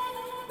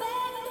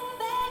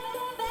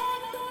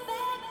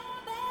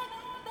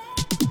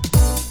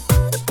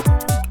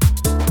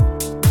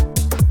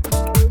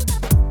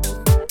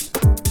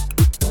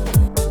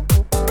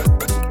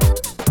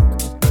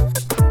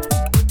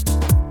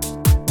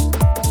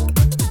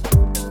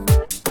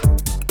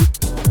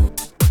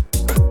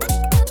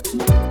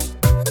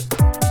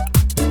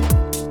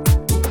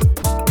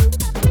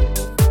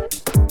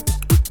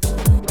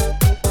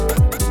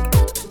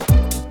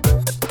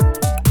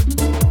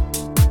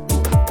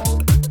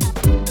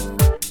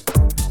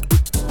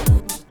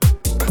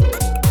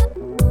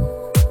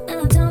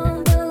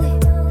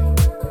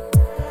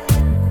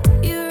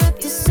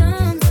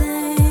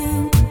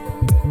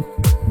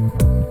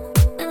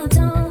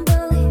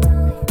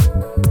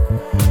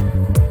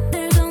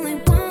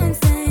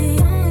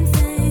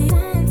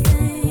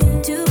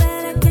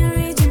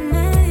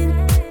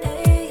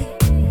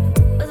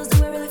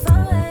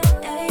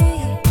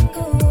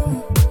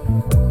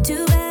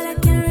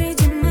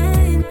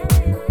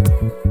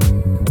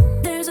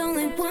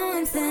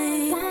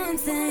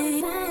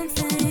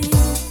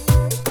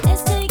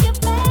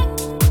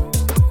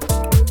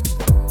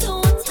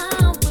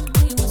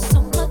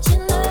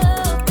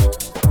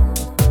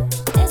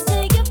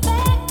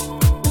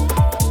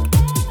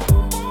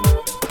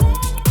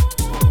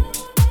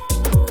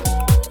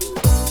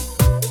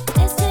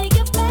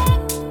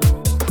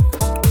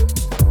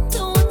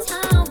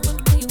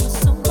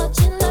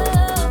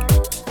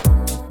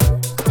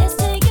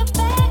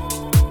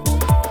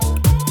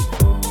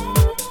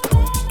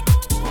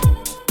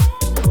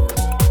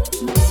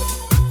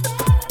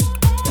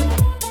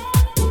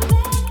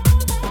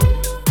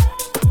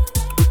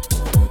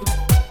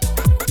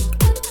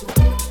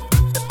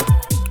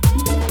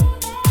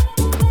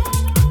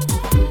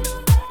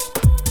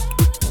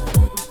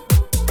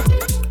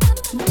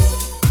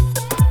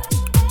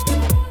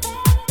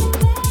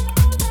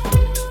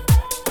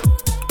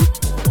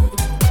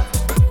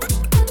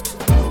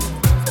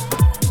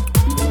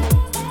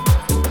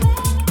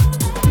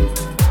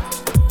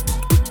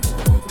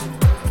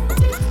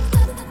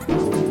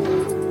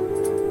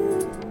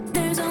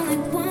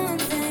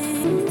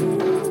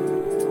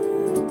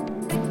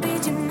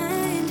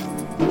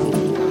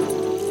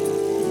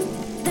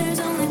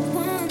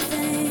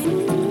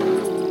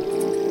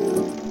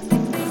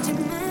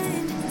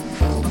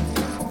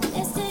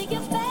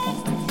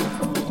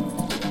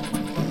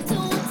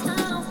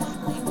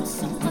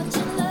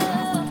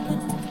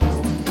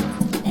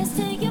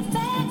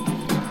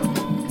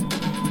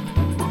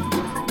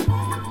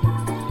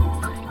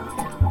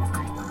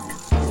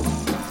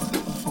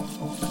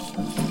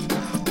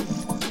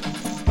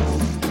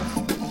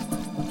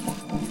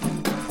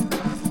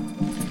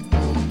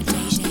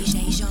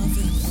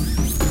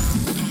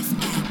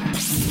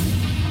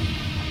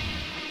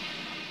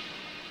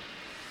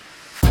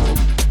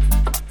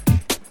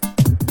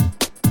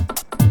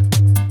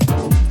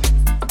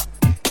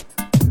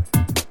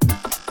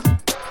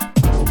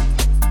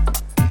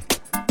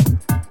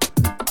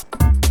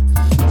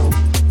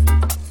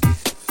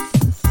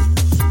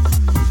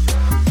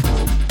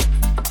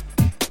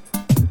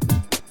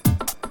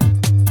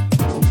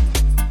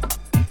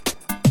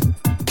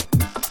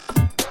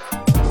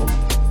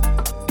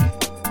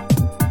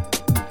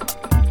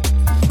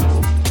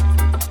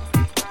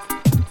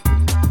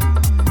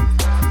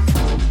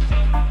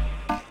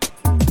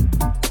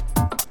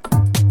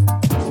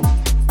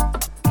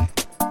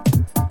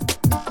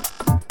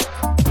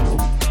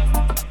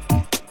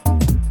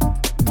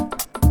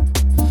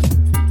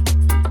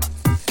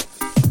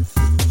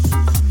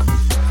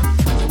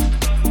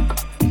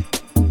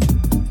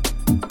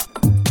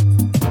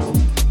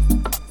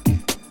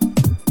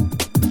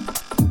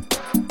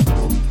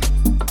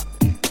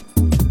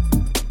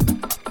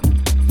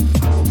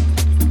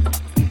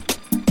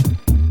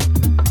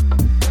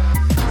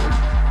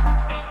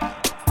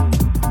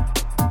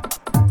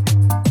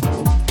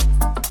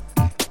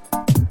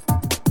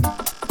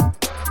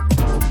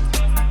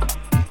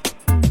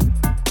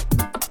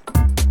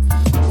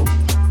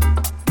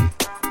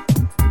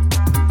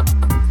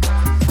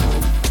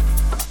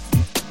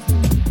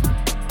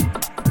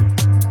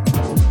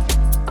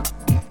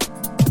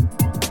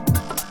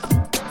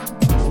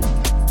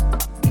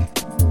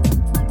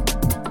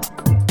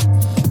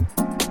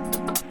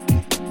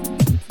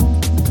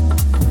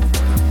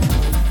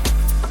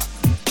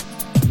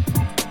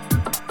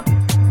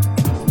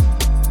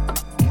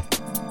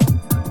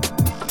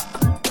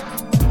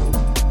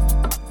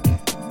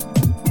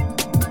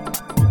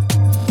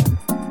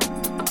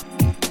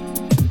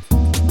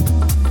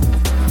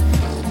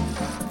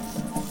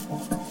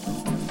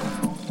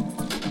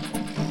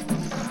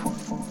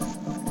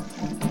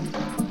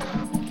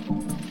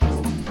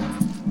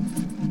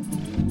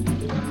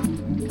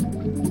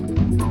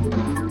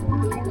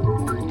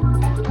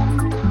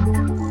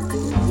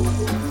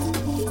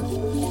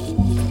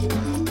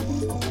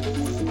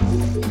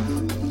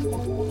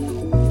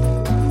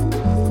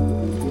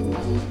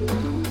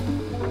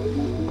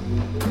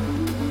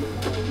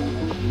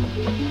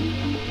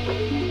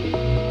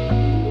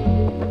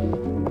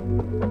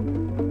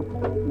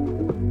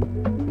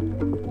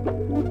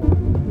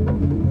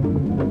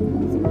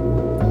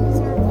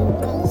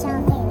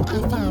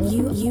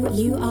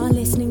 You are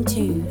listening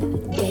to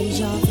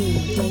Deja Vu,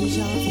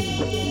 Deja Vu, Deja Vu.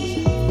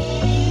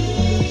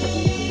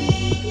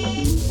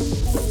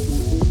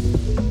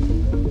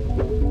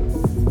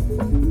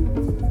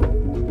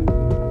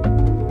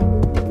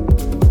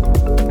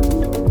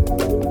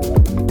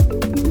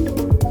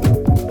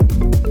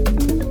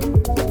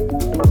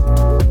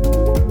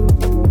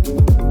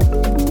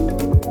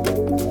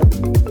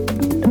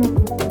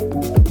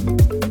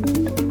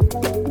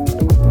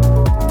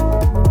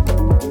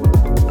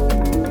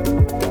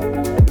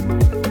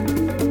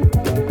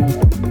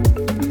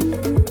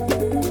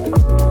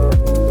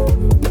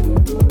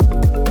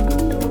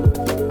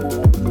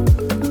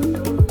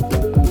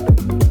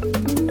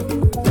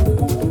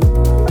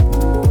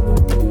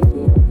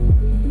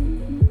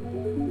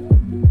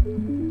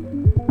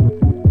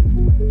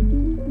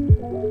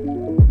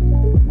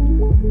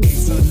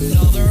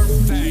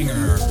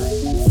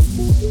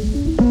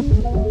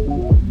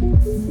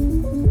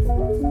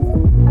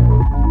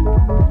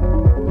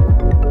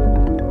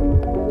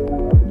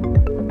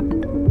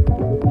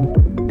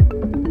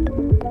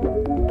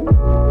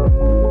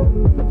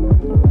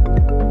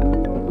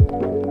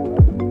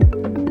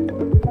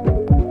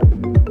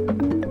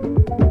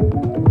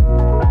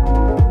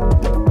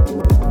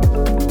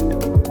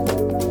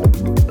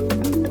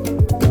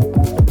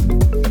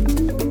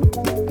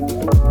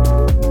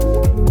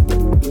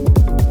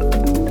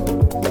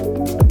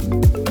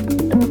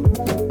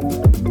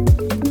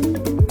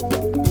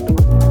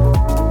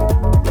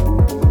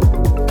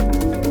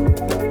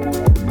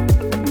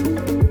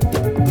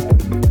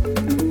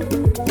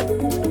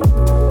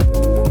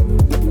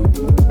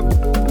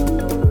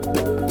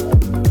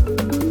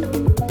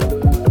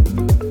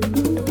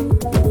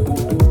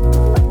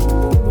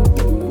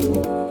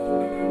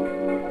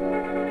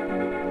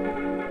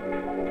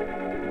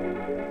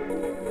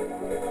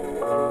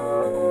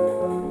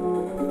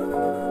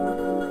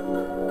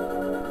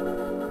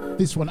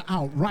 This one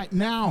out right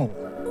now.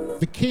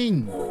 The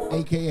King,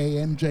 aka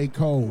MJ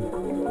Cole.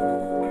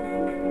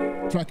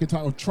 Track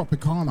entitled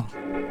Tropicana.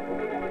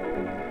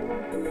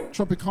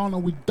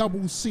 Tropicana with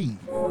double C.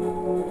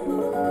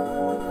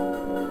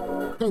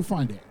 Go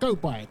find it, go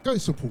buy it, go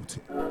support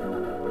it.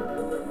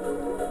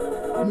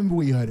 Remember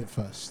where you heard it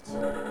first.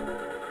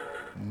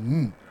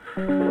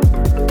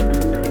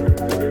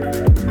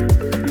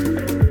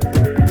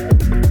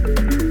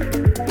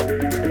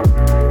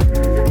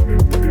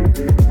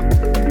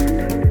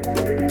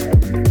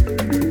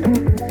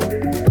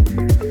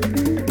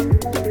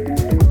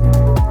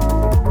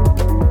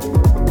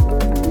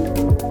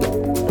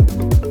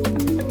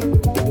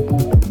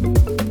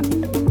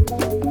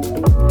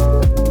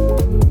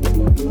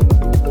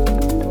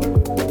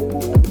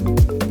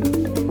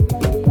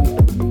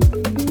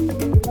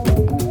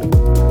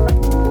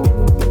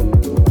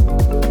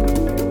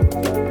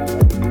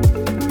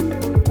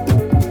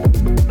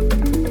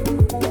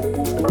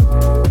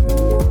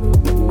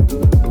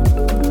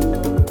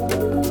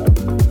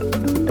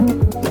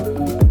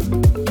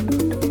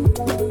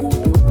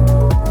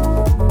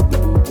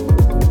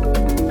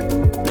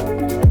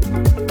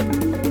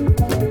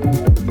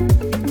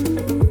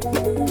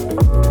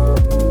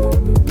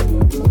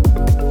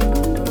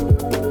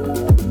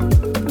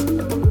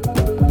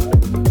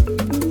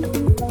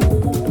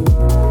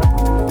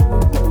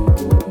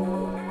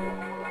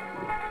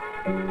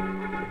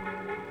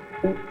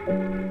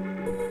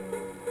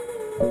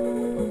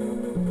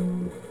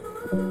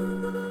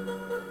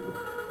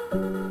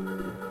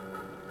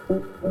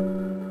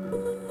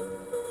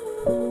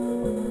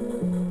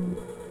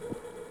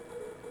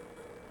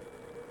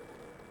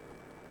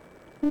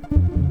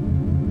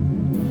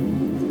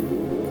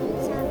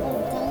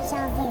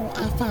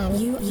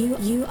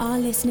 You are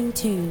listening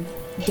to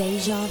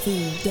Deja Vu,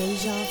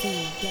 Deja Vu,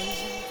 Deja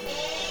Vu.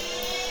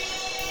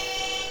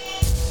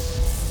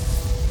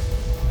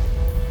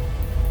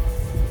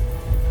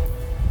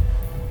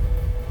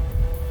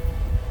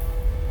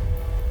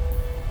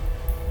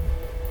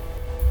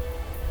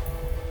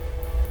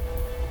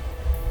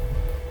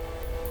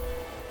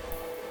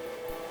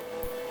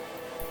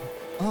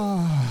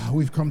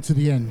 We've come to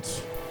the end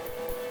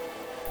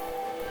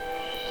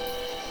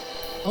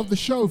of the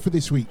show for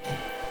this week.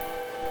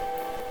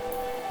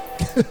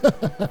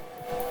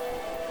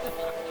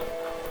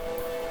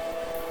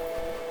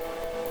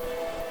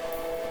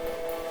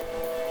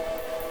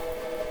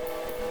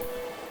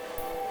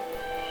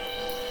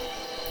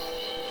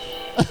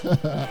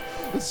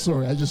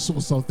 Sorry, I just saw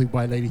something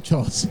by Lady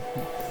Charles.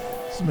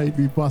 It's made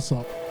me bust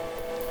up.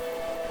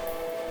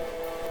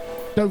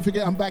 Don't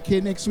forget, I'm back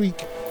here next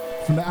week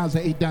from the hours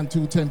of 8 down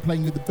till 10,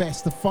 playing you the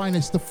best, the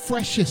finest, the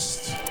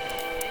freshest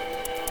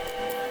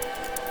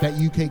that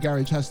UK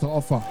Garage has to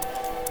offer.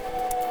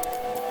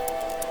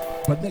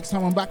 But next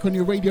time I'm back on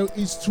your radio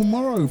is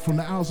tomorrow from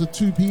the hours of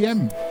 2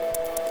 p.m.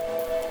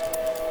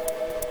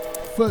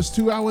 First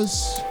 2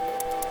 hours,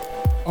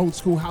 old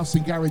school house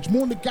and garage,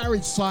 more on the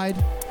garage side.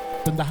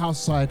 then the house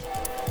side.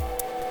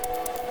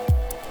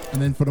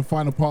 And then for the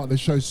final part of the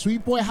show,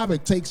 Sweet Boy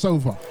Havoc takes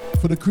over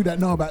for the crew that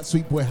know about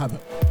Sweet Boy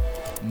Havoc.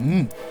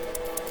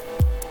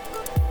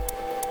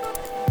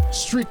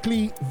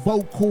 Strictly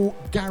vocal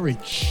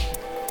garage.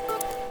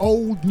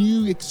 Old,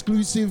 new,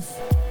 exclusive.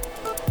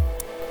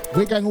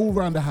 We're going all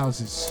around the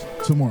houses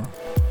tomorrow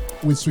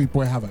with Sweet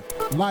Boy Havoc.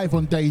 Live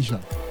on Deja.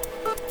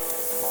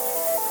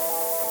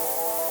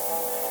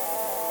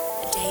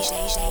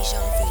 Deja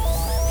Vu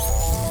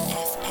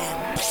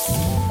FM.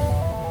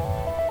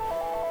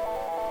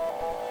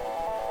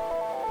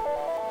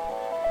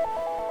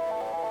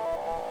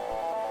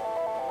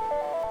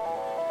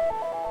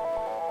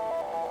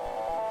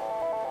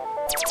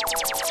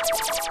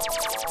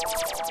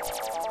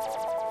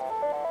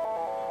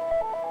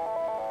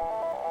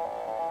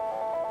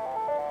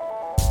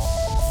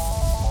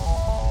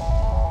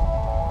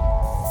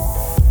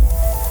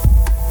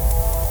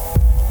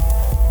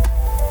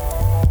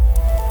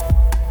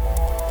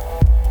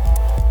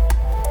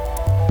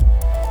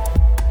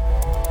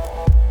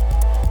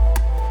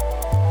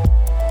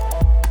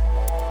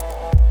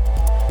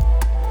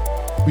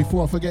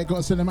 Before I forget, got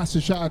to send a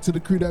massive shout out to the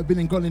crew that have been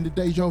and gone in the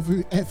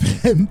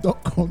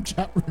DejaVuFM.com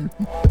chat room.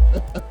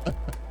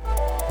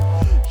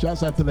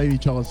 Shouts out to Lady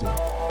Chelsea.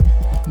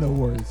 No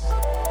worries.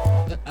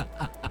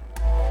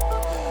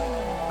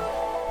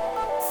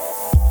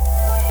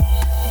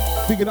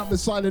 Picking up the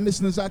silent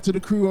listeners out to the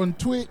crew on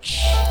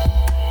Twitch.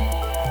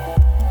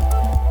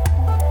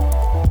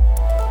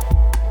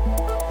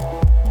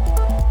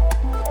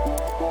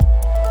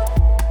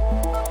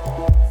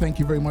 Thank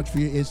you very much for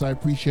your ears. I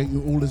appreciate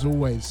you all as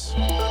always.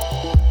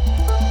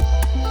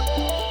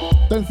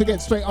 Don't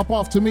forget, straight up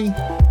after me,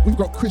 we've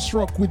got Chris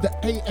Rock with the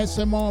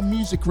ASMR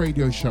Music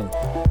Radio Show.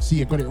 See,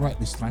 you got it right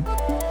this time.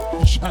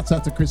 Shout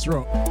out to Chris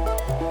Rock.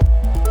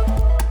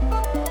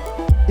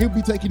 He'll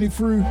be taking you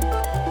through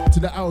to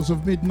the hours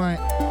of midnight.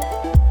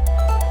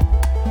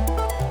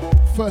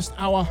 First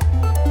hour,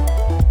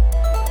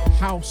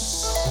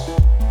 house,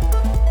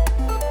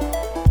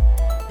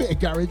 bit of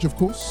garage, of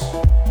course.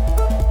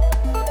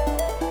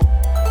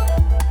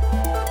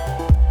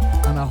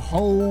 And a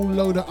whole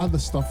load of other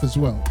stuff as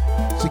well.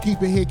 So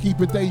keep it here, keep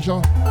it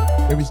Deja.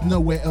 There is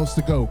nowhere else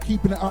to go.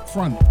 Keeping it up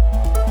front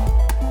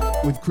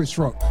with Chris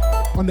Rock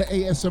on the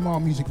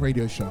ASMR Music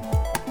Radio Show.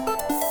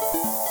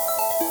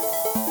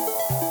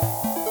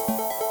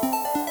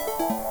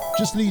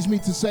 Just leaves me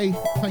to say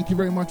thank you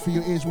very much for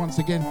your ears once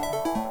again.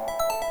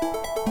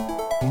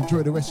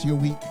 Enjoy the rest of your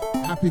week.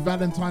 Happy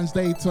Valentine's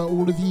Day to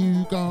all of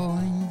you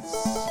guys.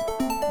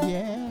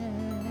 Yeah.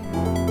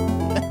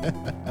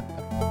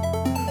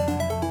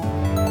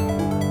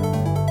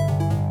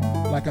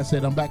 Like I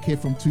said, I'm back here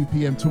from 2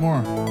 p.m.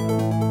 tomorrow.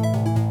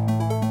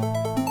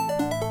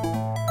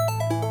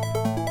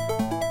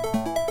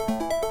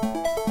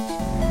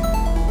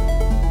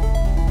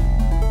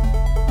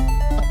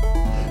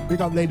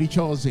 Big up Lady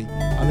Chelsea.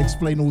 I'll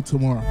explain all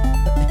tomorrow.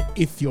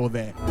 If you're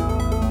there.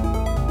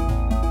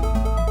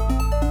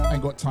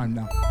 Ain't got time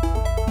now.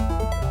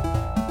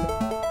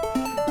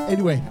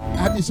 Anyway,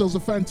 have yourselves a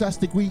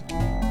fantastic week.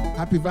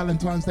 Happy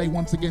Valentine's Day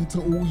once again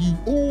to all you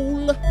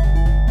all.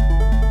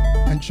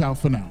 And ciao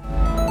for now.